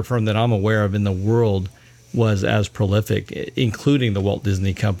other firm that I'm aware of in the world was as prolific, including the Walt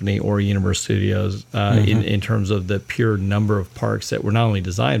Disney Company or Universal Studios, in terms of the pure number of parks that were not only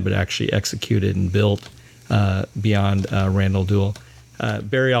designed but actually executed and built beyond Randall Duell.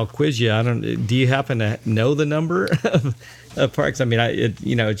 Barry, I'll quiz you. Do you happen to know the number of parks? I mean,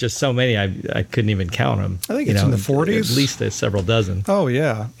 it's just so many. I couldn't even count them. I think it's in the 40s. At least several dozen. Oh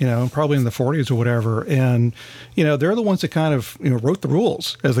yeah, probably in the 40s or whatever. And they're the ones that kind of wrote the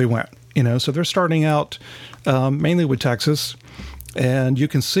rules as they went. So they're starting out mainly with Texas. And you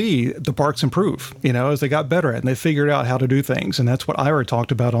can see the parks improve, as they got better at it, and they figured out how to do things. And that's what Ira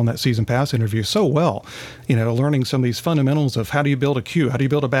talked about on that season pass interview so well, learning some of these fundamentals of how do you build a queue, how do you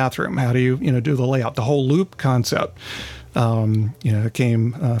build a bathroom, how do you, do the layout, the whole loop concept.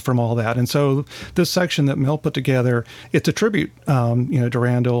 Came from all that. And so this section that Mel put together, it's a tribute, to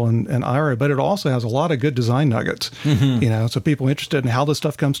Randall and Ira, but it also has a lot of good design nuggets, so people interested in how this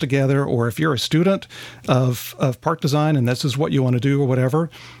stuff comes together, or if you're a student of park design and this is what you want to do or whatever,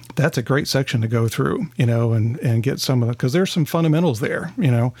 that's a great section to go through, and get some of it, because there's some fundamentals there,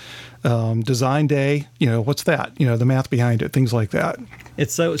 design day, what's that, the math behind it, things like that.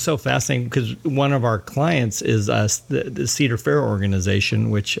 It's so fascinating, because one of our clients is the Cedar Fair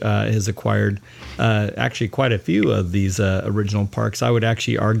organization, which has acquired actually quite a few of these original parks. I would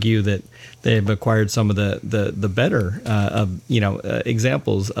actually argue that they've acquired some of the better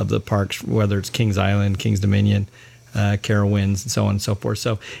examples of the parks, whether it's Kings Island, Kings Dominion, Carowinds, and so on and so forth.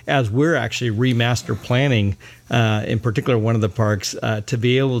 So as we're actually remaster planning, in particular one of the parks, to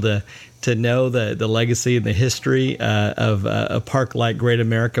be able to know the legacy and the history of a park like Great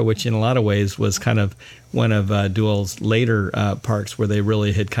America, which in a lot of ways was kind of one of Duell's later parks where they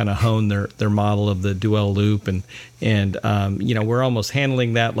really had kind of honed their model of the Duell Loop, and we're almost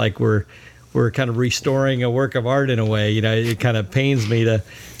handling that like we're kind of restoring a work of art in a way. It kind of pains me to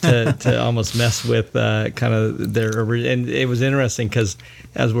almost mess with kind of and it was interesting because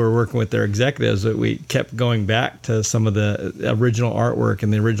as we were working with their executives, we kept going back to some of the original artwork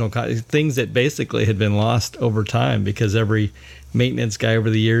and the original things that basically had been lost over time because every maintenance guy over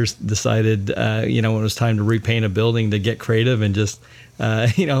the years decided, when it was time to repaint a building, to get creative and just,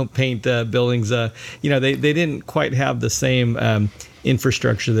 paint buildings. They didn't quite have the same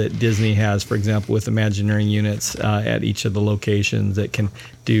infrastructure that Disney has, for example, with Imagineering units at each of the locations that can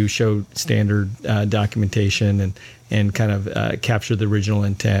show standard documentation and kind of capture the original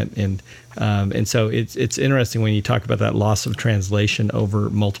intent. And so it's interesting when you talk about that loss of translation over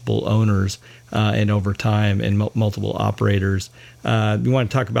multiple owners and over time and multiple operators. You want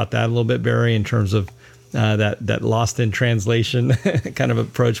to talk about that a little bit, Barry, in terms of that lost in translation kind of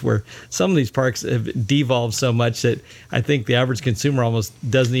approach where some of these parks have devolved so much that I think the average consumer almost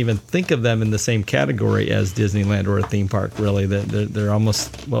doesn't even think of them in the same category as Disneyland or a theme park, really. They're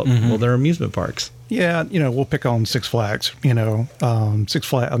almost, they're amusement parks. Yeah, we'll pick on Six Flags. Six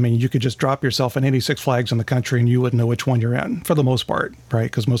Flags, I mean, you could just drop yourself in any Six Flags in the country and you wouldn't know which one you're in for the most part,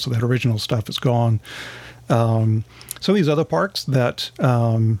 right? Because most of that original stuff is gone. Some of these other parks that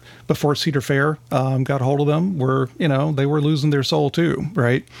before Cedar Fair got a hold of them were, they were losing their soul too,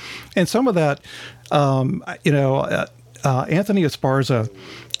 right? And some of that, Anthony Esparza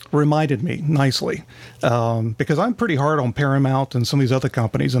reminded me nicely because I'm pretty hard on Paramount and some of these other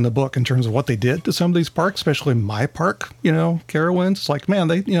companies in the book in terms of what they did to some of these parks, especially my park, Carowinds. It's like, man,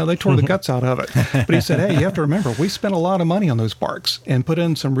 they tore the guts out of it. But he said, hey, you have to remember, we spent a lot of money on those parks and put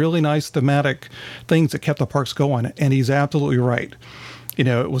in some really nice thematic things that kept the parks going. And he's absolutely right.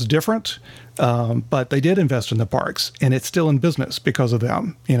 It was different, but they did invest in the parks, and it's still in business because of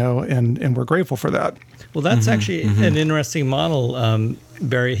them, and we're grateful for that. Well, that's actually an interesting model,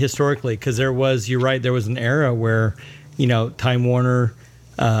 Barry, historically, because you're right, there was an era where, Time Warner,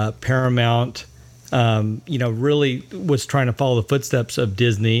 Paramount, really was trying to follow the footsteps of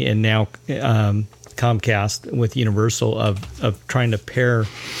Disney and now Comcast with Universal of trying to pair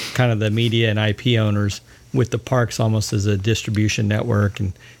kind of the media and IP owners with the parks almost as a distribution network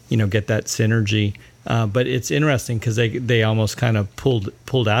and, get that synergy. But it's interesting because they almost kind of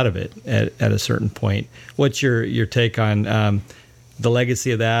pulled out of it at a certain point. What's your take on the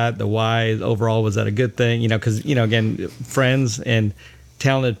legacy of that? The why overall, was that a good thing? Because, again, friends and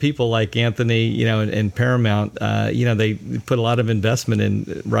talented people like Anthony, and Paramount, they put a lot of investment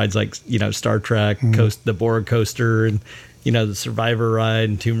in rides like, Star Trek, the Borg Coaster, and, the Survivor ride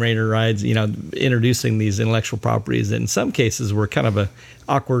and Tomb Raider rides, introducing these intellectual properties that in some cases were kind of a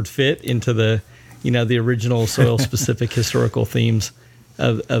awkward fit into the original soil-specific historical themes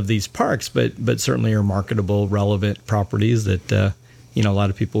of these parks, but certainly are marketable, relevant properties that a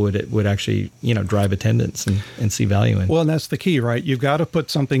lot of people would actually drive attendance and see value in. Well, and that's the key, right? You've got to put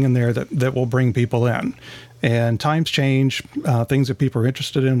something in there that will bring people in. And times change, things that people are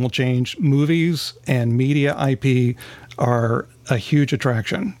interested in will change. Movies and media IP are a huge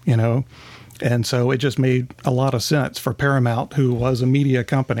attraction, And so it just made a lot of sense for Paramount, who was a media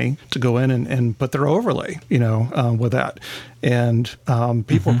company, to go in and put their overlay, with that. And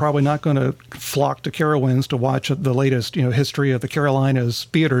people are probably not going to flock to Carowinds to watch the latest, History of the Carolinas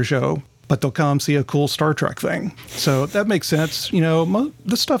theater show, but they'll come see a cool Star Trek thing. So that makes sense.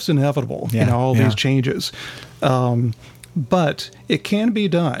 This stuff's inevitable, all these changes. But it can be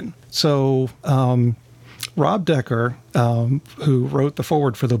done. So Rob Decker, who wrote the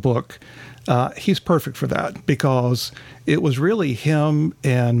foreword for the book, he's perfect for that because it was really him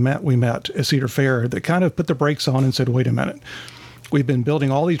and Matt we met at Cedar Fair that kind of put the brakes on and said, wait a minute, we've been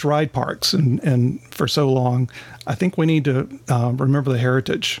building all these ride parks and for so long, I think we need to remember the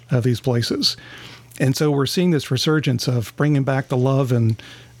heritage of these places. And so we're seeing this resurgence of bringing back the love and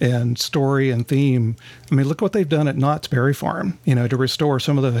story and theme. I mean, look what they've done at Knott's Berry Farm, to restore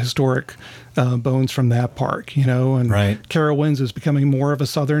some of the historic bones from that park, and right. Carowinds is becoming more of a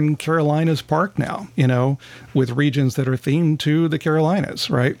Southern Carolinas park now, with regions that are themed to the Carolinas,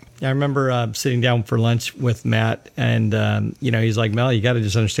 right? Yeah, I remember sitting down for lunch with Matt and, he's like, Mel, you got to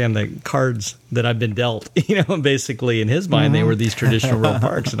just understand the cards that I've been dealt, basically in his mind, they were these traditional rural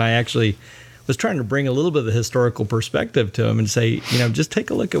parks. And I actually was trying to bring a little bit of the historical perspective to them and say, just take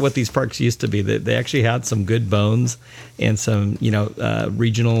a look at what these parks used to be. They actually had some good bones and some,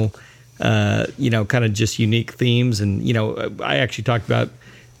 regional, kind of just unique themes. And, I actually talked about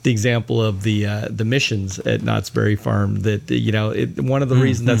the example of the missions at Knott's Berry Farm. That one of the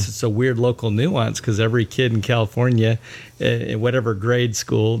reasons that's it's a weird local nuance, because every kid in California, in whatever grade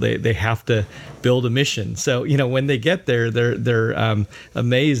school, they have to build a mission. So when they get there, they're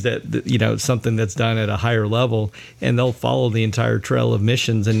amazed at something that's done at a higher level, and they'll follow the entire trail of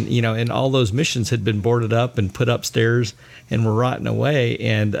missions. And and all those missions had been boarded up and put upstairs and were rotting away.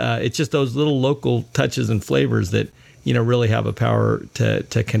 And it's just those little local touches and flavors that really have a power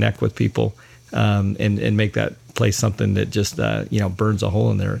to connect with people and make that place something that just burns a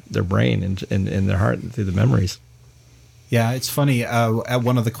hole in their brain and in their heart through the memories. Yeah, it's funny.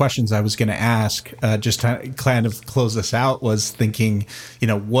 One of the questions I was going to ask, just to kind of close this out, was thinking,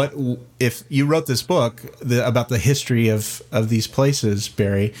 what if you wrote this book about the history of these places,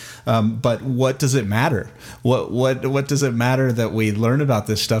 Barry? But what does it matter? What does it matter that we learn about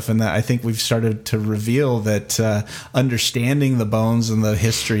this stuff? And that I think we've started to reveal that understanding the bones and the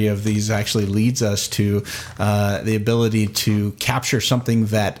history of these actually leads us to the ability to capture something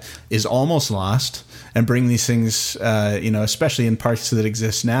that is almost lost, and bring these things, especially in parks that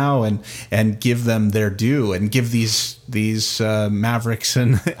exist now, and give them their due, and give these mavericks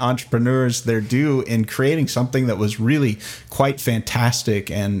and entrepreneurs their due in creating something that was really quite fantastic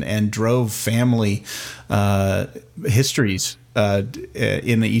and drove family histories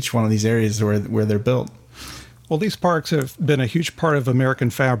in each one of these areas where they're built. Well, these parks have been a huge part of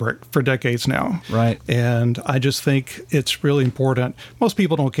American fabric for decades now. Right. And I just think it's really important. Most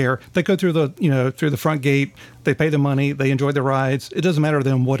people don't care. They go through the front gate, they pay the money, they enjoy the rides. It doesn't matter to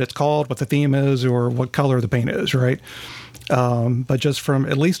them what it's called, what the theme is, or what color the paint is, right? But just from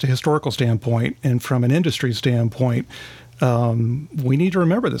at least a historical standpoint and from an industry standpoint, we need to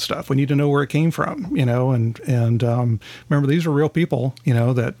remember this stuff. We need to know where it came from, and remember, these are real people,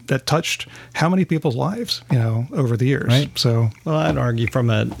 that touched how many people's lives, over the years. Right. So, well, I'd argue from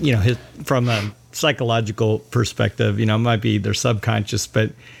a psychological perspective, it might be their subconscious,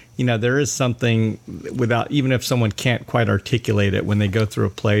 but there is something without, even if someone can't quite articulate it, when they go through a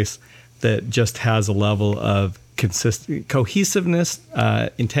place that just has a level of cohesiveness,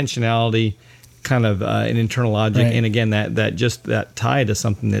 intentionality, kind of an internal logic, right. And again, that tie to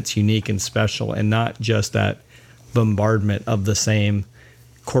something that's unique and special, and not just that bombardment of the same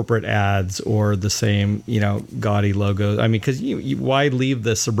corporate ads or the same gaudy logos. I mean, because why leave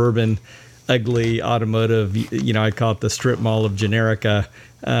the suburban, ugly automotive? I call it the strip mall of Generica.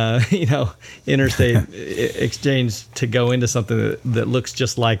 Interstate exchange to go into something that looks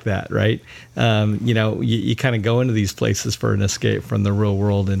just like that, right? You kind of go into these places for an escape from the real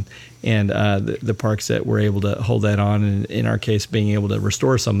world, and the parks that were able to hold that on, and in our case, being able to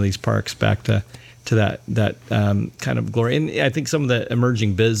restore some of these parks back to that kind of glory. And I think some of the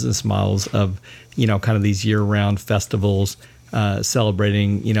emerging business models of kind of these year-round festivals,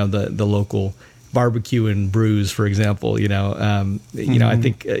 celebrating the local barbecue and brews, for example, I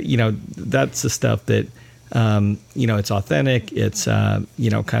think, that's the stuff that, it's authentic, it's, kind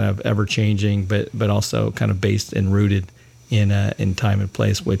of ever changing, but also kind of based and rooted in time and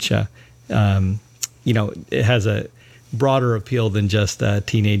place, which, it has a broader appeal than just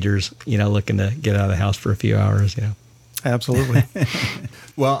teenagers, looking to get out of the house for a few hours, Absolutely.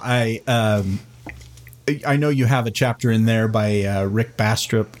 Well, I know you have a chapter in there by Rick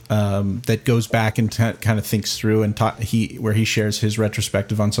Bastrop that goes back and kind of thinks through and where he shares his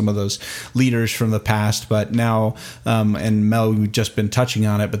retrospective on some of those leaders from the past. But now, and Mel, we've just been touching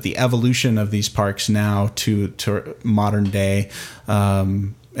on it, but the evolution of these parks now to modern day,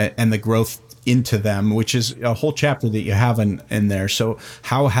 and the growth into them, which is a whole chapter that you have in there. So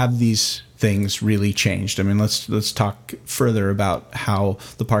how have these things really changed? I mean, let's talk further about how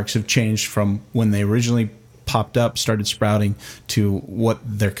the parks have changed from when they originally popped up, started sprouting, to what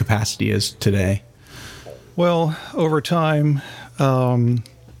their capacity is today. Well, over time,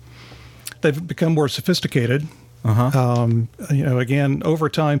 they've become more sophisticated. Again, over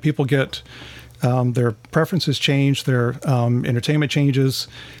time, people get their preferences change, their entertainment changes,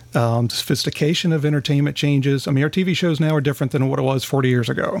 the sophistication of entertainment changes. I mean, our TV shows now are different than what it was 40 years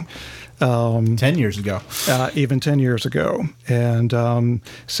ago. 10 years ago. Even 10 years ago. And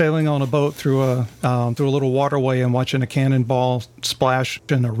sailing on a boat through a little waterway and watching a cannonball splash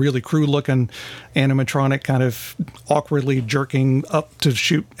and a really crude-looking animatronic kind of awkwardly jerking up to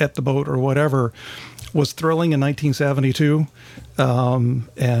shoot at the boat or whatever was thrilling in 1972,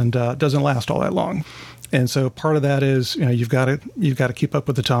 and doesn't last all that long. And so part of that is, you've got to keep up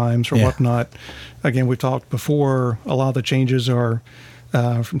with the times or whatnot. Again, we've talked before, a lot of the changes are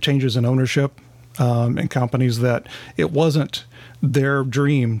from changes in ownership in companies that it wasn't their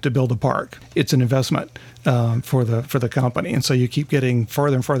dream to build a park. It's an investment for the company. And so you keep getting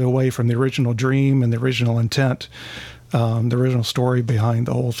farther and farther away from the original dream and the original intent, the original story behind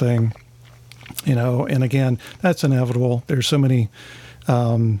the whole thing. And again, that's inevitable. There's so many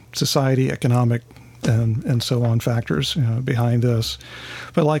society, economic, and so on factors behind this.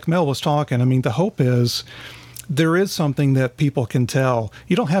 But like Mel was talking, the hope is there is something that people can tell.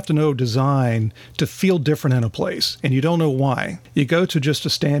 You don't have to know design to feel different in a place, and you don't know why. You go to just a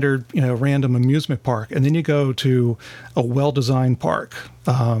standard, random amusement park, and then you go to a well-designed park,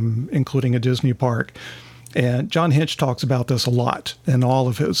 including a Disney park. And John Hinch talks about this a lot in all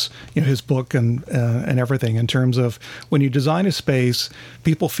of his, his book and everything, in terms of when you design a space,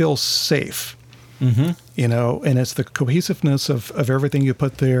 people feel safe. Mm-hmm. And it's the cohesiveness of everything you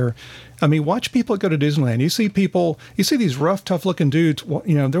put there. Watch people go to Disneyland. You see these rough, tough-looking dudes.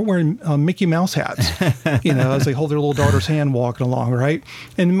 They're wearing Mickey Mouse hats. As they hold their little daughter's hand walking along, right?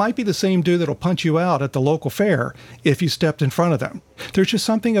 And it might be the same dude that'll punch you out at the local fair if you stepped in front of them. There's just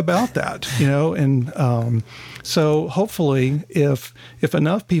something about that, And so hopefully, if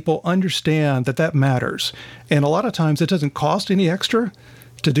enough people understand that matters, and a lot of times it doesn't cost any extra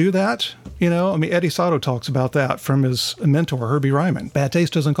to do that, Eddie Sato talks about that from his mentor, Herbie Ryman. Bad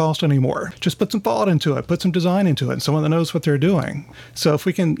taste doesn't cost anymore. Just put some thought into it, put some design into it, and someone that knows what they're doing. So if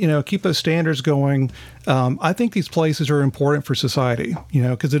we can, keep those standards going, I think these places are important for society,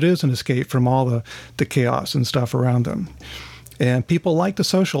 because it is an escape from all the chaos and stuff around them. And people like to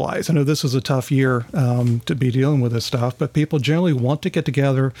socialize. I know this is a tough year to be dealing with this stuff, but people generally want to get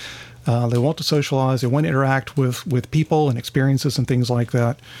together. They want to socialize. They want to interact with people and experiences and things like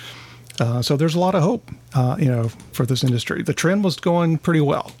that. So there's a lot of hope, for this industry. The trend was going pretty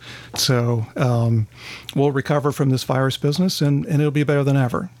well. So we'll recover from this virus business, and it'll be better than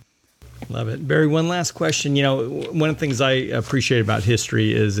ever. Love it. Barry, one last question. One of the things I appreciate about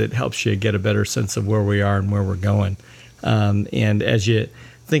history is it helps you get a better sense of where we are and where we're going. And as you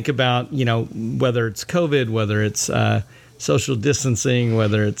think about, whether it's COVID, whether it's social distancing,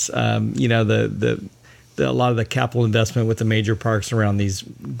 whether it's, a lot of the capital investment with the major parks around these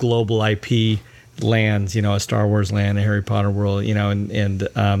global IP lands, a Star Wars land, a Harry Potter world, and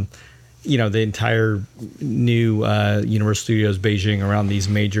the entire new Universal Studios Beijing around these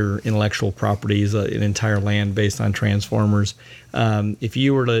major intellectual properties, an entire land based on Transformers. If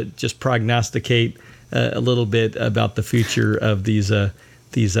you were to just prognosticate a little bit about the future of these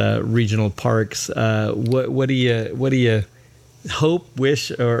regional parks, what do you hope, wish,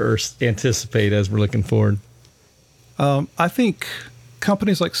 or anticipate as we're looking forward? I think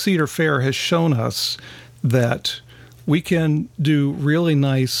companies like Cedar Fair has shown us that we can do really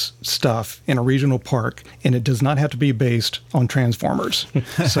nice stuff in a regional park, and it does not have to be based on Transformers.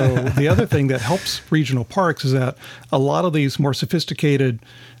 So the other thing that helps regional parks is that a lot of these more sophisticated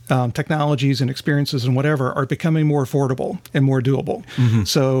technologies and experiences and whatever are becoming more affordable and more doable. Mm-hmm.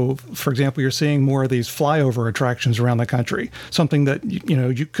 So, for example, you're seeing more of these flyover attractions around the country, something that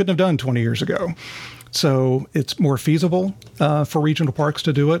you couldn't have done 20 years ago. So it's more feasible for regional parks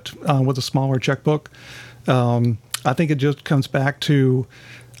to do it with a smaller checkbook. I think it just comes back to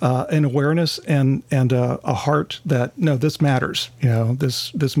an awareness and a heart that, no, this matters.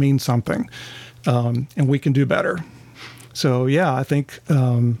 This means something, and we can do better. So yeah, I think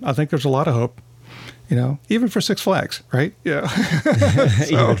there's a lot of hope, even for Six Flags, right? Yeah.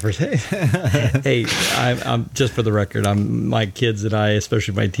 Hey, I'm just for the record, my kids and I,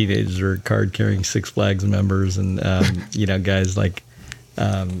 especially my teenagers, are card-carrying Six Flags members, and guys like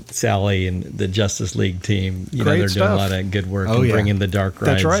Sally and the Justice League team. They're doing a lot of good work bringing the dark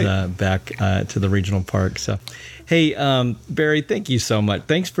rides back to the regional park. So, hey, Barry, thank you so much.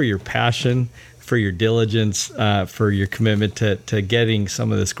 Thanks for your passion, for your diligence, for your commitment to getting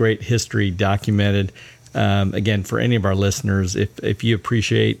some of this great history documented. Again, for any of our listeners, if you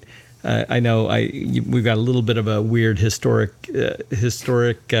appreciate, I know we've got a little bit of a weird historic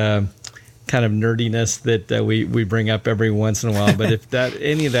kind of nerdiness that we bring up every once in a while. But if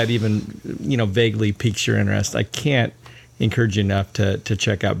any of that even vaguely piques your interest, I can't encourage you enough to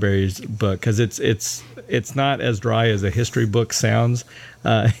check out Barry's book, because it's not as dry as a history book sounds.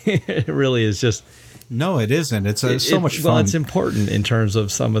 It really is just. No, it isn't. It's so much fun. Well, it's important in terms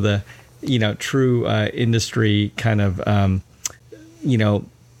of some of the, true industry kind of,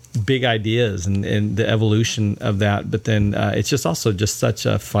 big ideas and the evolution of that. But then it's just also just such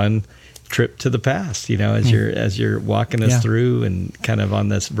a fun trip to the past, as you're walking us through and kind of on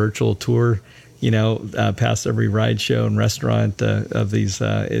this virtual tour, past every ride show and restaurant of these.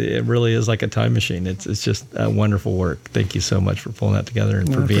 It really is like a time machine. It's just wonderful work. Thank you so much for pulling that together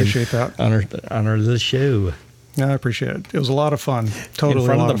and for being on the show. Yeah, I appreciate it. It was a lot of fun. Totally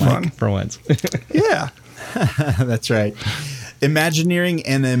a lot of fun. For once. Yeah. That's right. Imagineering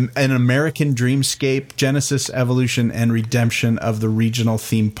and an American Dreamscape, Genesis, Evolution, and Redemption of the Regional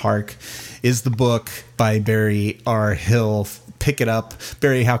Theme Park is the book by Barry R. Hill. Pick it up.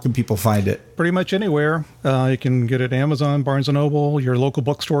 Barry, how can people find it? Pretty much anywhere. You can get it at Amazon, Barnes & Noble. Your local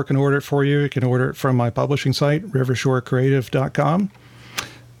bookstore can order it for you. You can order it from my publishing site, rivershorecreative.com.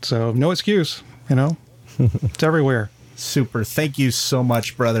 So no excuse, It's everywhere. Super. Thank you so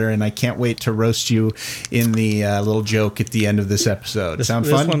much, brother. And I can't wait to roast you in the little joke at the end of this episode. Sound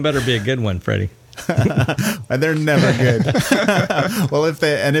fun? This one better be a good one, Freddie. They're never good. Well, if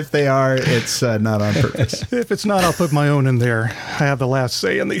they are, it's not on purpose. If it's not, I'll put my own in there. I have the last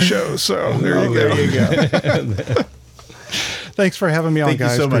say in these shows. So there you go. Thanks for having me on, guys.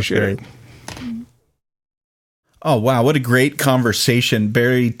 Thank you so much, Barry. Oh, wow. What a great conversation.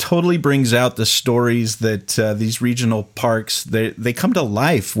 Barry totally brings out the stories that these regional parks, they come to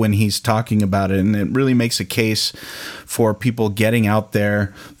life when he's talking about it. And it really makes a case for people getting out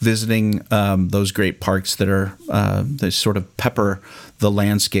there, visiting those great parks that sort of pepper the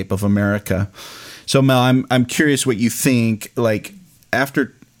landscape of America. So, Mel, I'm curious what you think, like,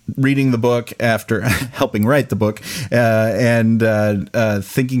 after reading the book, after helping write the book, and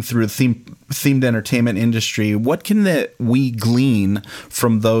thinking through themed entertainment industry, what can we glean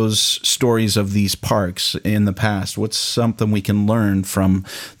from those stories of these parks in the past? What's something we can learn from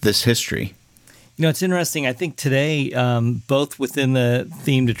this history? It's interesting. I think today, both within the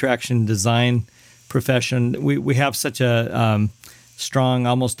themed attraction design profession, we have such a strong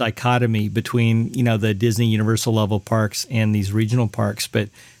almost dichotomy between, the Disney Universal level parks and these regional parks. But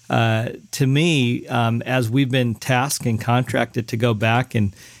to me, as we've been tasked and contracted to go back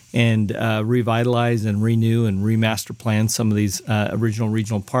and revitalize and renew and remaster plan some of these original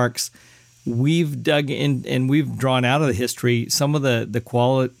regional parks, we've dug in and we've drawn out of the history some of the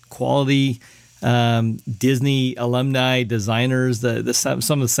quality Disney alumni designers,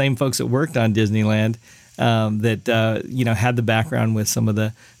 some of the same folks that worked on Disneyland. That had the background with some of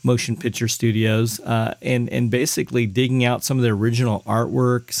the motion picture studios, and basically digging out some of their original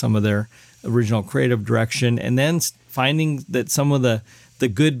artwork, some of their original creative direction, and then finding that some of the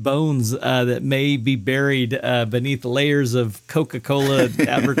good bones that may be buried beneath layers of Coca-Cola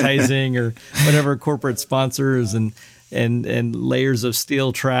advertising or whatever corporate sponsors and layers of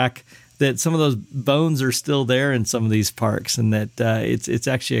steel track, that some of those bones are still there in some of these parks, and that it's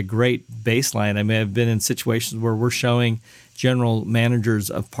actually a great baseline. I mean, I've been in situations where we're showing general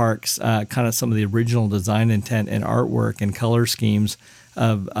managers of parks kind of some of the original design intent and artwork and color schemes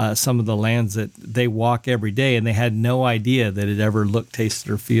of some of the lands that they walk every day, and they had no idea that it ever looked,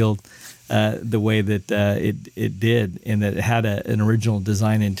 tasted, or felt the way that it did, and that it had an original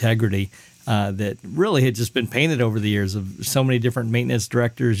design integrity. That really had just been painted over the years of so many different maintenance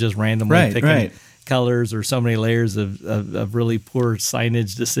directors just randomly picking colors, or so many layers of really poor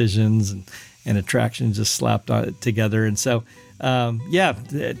signage decisions and attractions just slapped together. And so,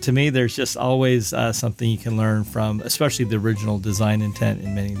 to me, there's just always something you can learn from, especially the original design intent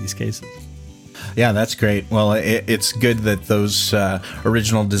in many of these cases. Yeah, that's great. Well, it's good that those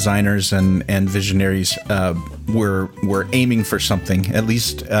original designers and visionaries were aiming for something. At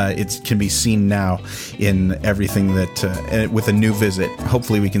least it can be seen now in everything that with a new visit.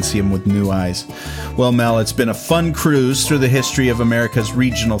 Hopefully we can see them with new eyes. Well, Mel, it's been a fun cruise through the history of America's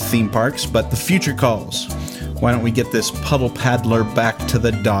regional theme parks, but the future calls. Why don't we get this puddle paddler back to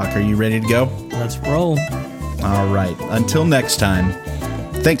the dock? Are you ready to go? Let's roll. All right. Until next time.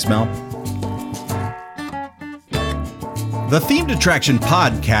 Thanks, Mel. The Themed Attraction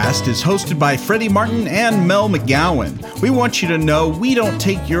Podcast is hosted by Freddie Martin and Mel McGowan. We want you to know we don't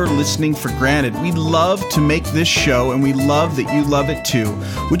take your listening for granted. We love to make this show, and we love that you love it too.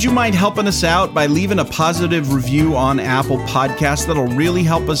 Would you mind helping us out by leaving a positive review on Apple Podcasts? That'll really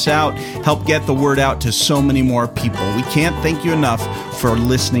help us out, help get the word out to so many more people. We can't thank you enough for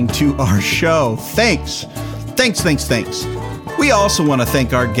listening to our show. Thanks. We also want to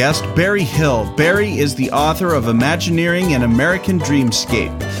thank our guest, Barry Hill. Barry is the author of Imagineering an American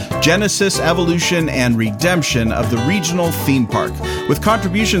Dreamscape, Genesis, Evolution, and Redemption of the Regional Theme Park, with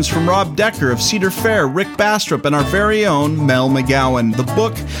contributions from Rob Decker of Cedar Fair, Rick Bastrop, and our very own Mel McGowan. The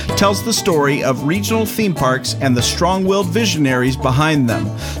book tells the story of regional theme parks and the strong-willed visionaries behind them.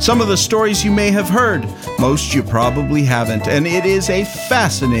 Some of the stories you may have heard, most you probably haven't, and it is a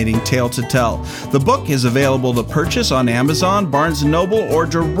fascinating tale to tell. The book is available to purchase on Amazon, Barnes & Noble, or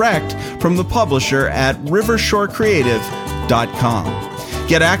direct from the publisher at rivershorecreative.com.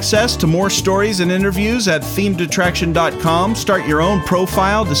 Get access to more stories and interviews at themedattraction.com. Start your own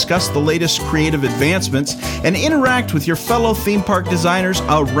profile, discuss the latest creative advancements, and interact with your fellow theme park designers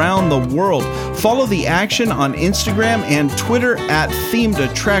around the world. Follow the action on Instagram and Twitter at Themed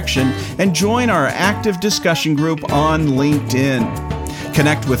Attraction, and join our active discussion group on LinkedIn.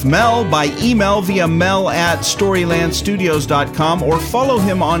 Connect with Mel by email via mel@storylandstudios.com, or follow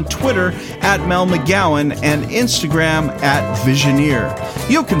him on Twitter at Mel McGowan and Instagram at Visioneer.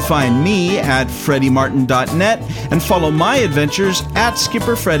 You can find me at freddymartin.net and follow my adventures at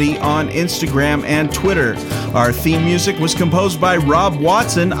Skipper Freddy on Instagram and Twitter. Our theme music was composed by Rob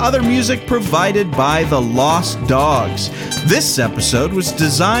Watson, other music provided by The Lost Dogs. This episode was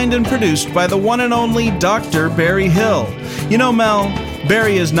designed and produced by the one and only Dr. Barry Hill. You know, Mel,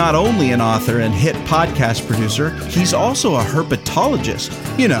 Barry is not only an author and hit podcast producer, he's also a herpetologist.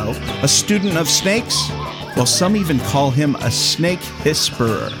 You know, a student of snakes. Well, some even call him a snake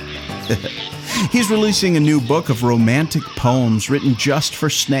whisperer. He's releasing a new book of romantic poems written just for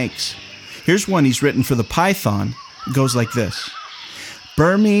snakes. Here's one he's written for the python. It goes like this.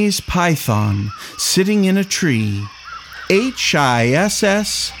 Burmese python sitting in a tree. Hissing.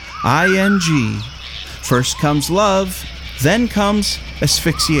 First comes love, then comes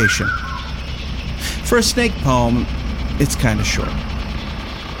asphyxiation. For a snake poem, it's kind of short.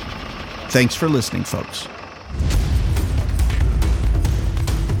 Thanks for listening, folks.